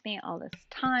saves me all this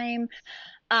time.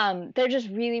 They're just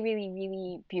really, really,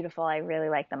 really beautiful. I really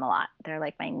like them a lot. They're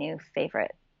like my new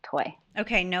favorite toy.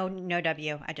 Okay, no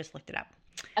W. I just looked it up.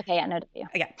 Okay, yeah, no W.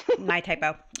 Yeah, my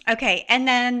typo. Okay, and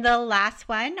then the last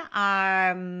one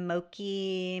are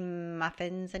mochi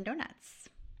muffins and donuts.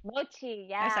 Mochi, Oh,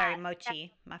 yeah. sorry,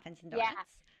 mochi muffins and donuts.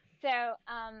 Yeah.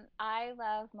 So, I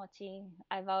love mochi.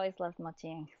 I've always loved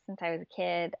mochi since I was a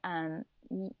kid.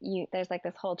 There's like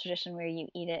this whole tradition where you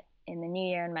eat it in the new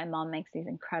year, and my mom makes these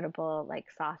incredible like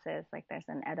sauces. Like there's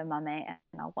an edamame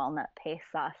and a walnut paste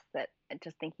sauce that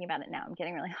just thinking about it now, I'm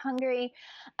getting really hungry.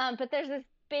 But there's this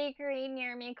bakery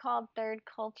near me called Third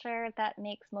Culture that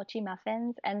makes mochi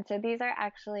muffins, and so these are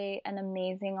actually an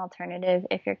amazing alternative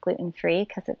if you're gluten free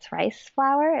because it's rice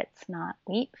flour, it's not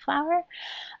wheat flour.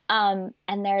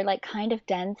 And they're like kind of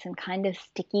dense and kind of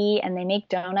sticky, and they make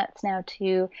donuts now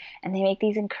too, and they make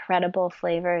these incredible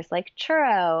flavors like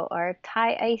churro or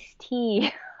Thai iced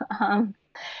tea. um,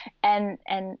 and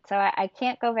so I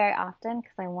can't go very often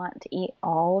because I want to eat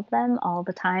all of them all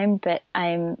the time, but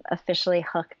I'm officially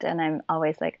hooked, and I'm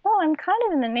always like, oh, I'm kind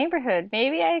of in the neighborhood.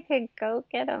 Maybe I could go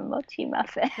get a mochi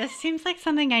muffin. This seems like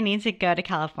something I need to go to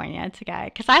California to get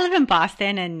because I live in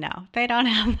Boston and no, they don't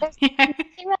have them here.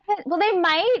 Well, they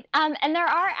might. And there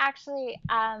are actually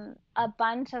a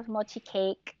bunch of mochi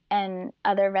cake and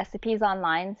other recipes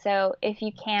online. So if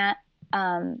you can't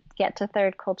get to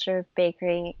Third Culture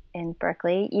Bakery in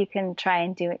Berkeley, you can try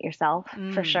and do it yourself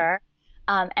for sure.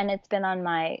 And it's been on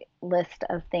my list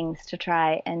of things to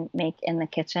try and make in the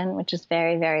kitchen, which is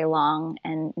very, very long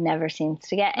and never seems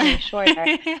to get any shorter.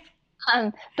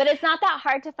 But it's not that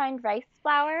hard to find rice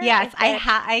flour. Yes, I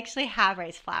actually have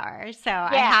rice flour, so yeah.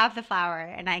 I have the flour,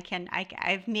 and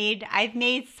I've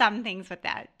made some things with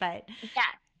that, but yeah.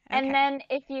 Okay. And then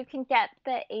if you can get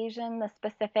the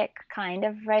specific kind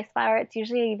of rice flour, it's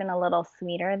usually even a little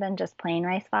sweeter than just plain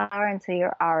rice flour, and so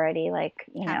you're already like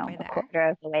a quarter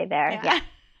of the way there. Yeah.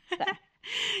 So.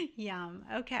 Yum.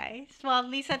 Okay. Well,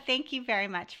 Lisa, thank you very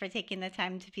much for taking the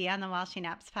time to be on the While She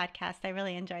Naps podcast. I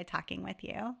really enjoyed talking with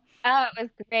you. Oh, it was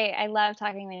great. I love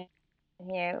talking with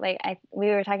you. Like we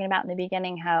were talking about in the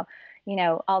beginning how,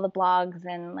 all the blogs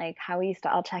and like how we used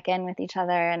to all check in with each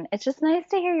other, and it's just nice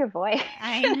to hear your voice.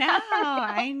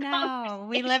 I know.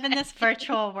 We live in this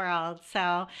virtual world,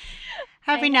 so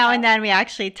every now and then we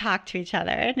actually talk to each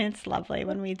other, and it's lovely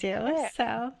when we do.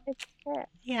 So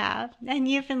yeah. And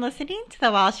you've been listening to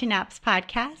the While She Naps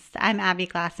podcast. I'm Abby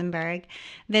Glassenberg.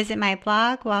 Visit my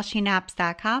blog,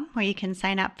 whileshenaps.com, where you can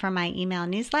sign up for my email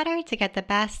newsletter to get the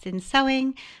best in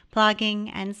sewing,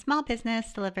 blogging, and small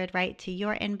business delivered right to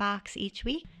your inbox each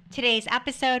week. Today's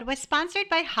episode was sponsored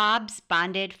by Hobbs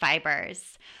Bonded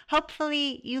Fibers.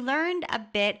 Hopefully, you learned a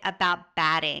bit about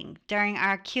batting during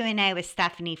our Q&A with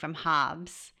Stephanie from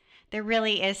Hobbs. There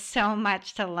really is so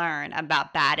much to learn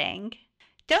about batting.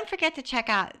 Don't forget to check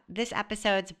out this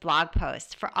episode's blog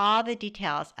post for all the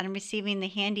details on receiving the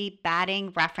handy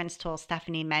batting reference tool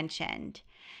Stephanie mentioned,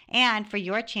 and for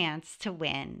your chance to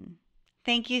win.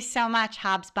 Thank you so much,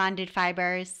 Hobbs Bonded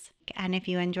Fibers. And if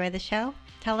you enjoy the show,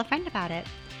 tell a friend about it.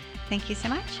 Thank you so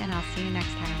much, and I'll see you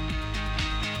next time.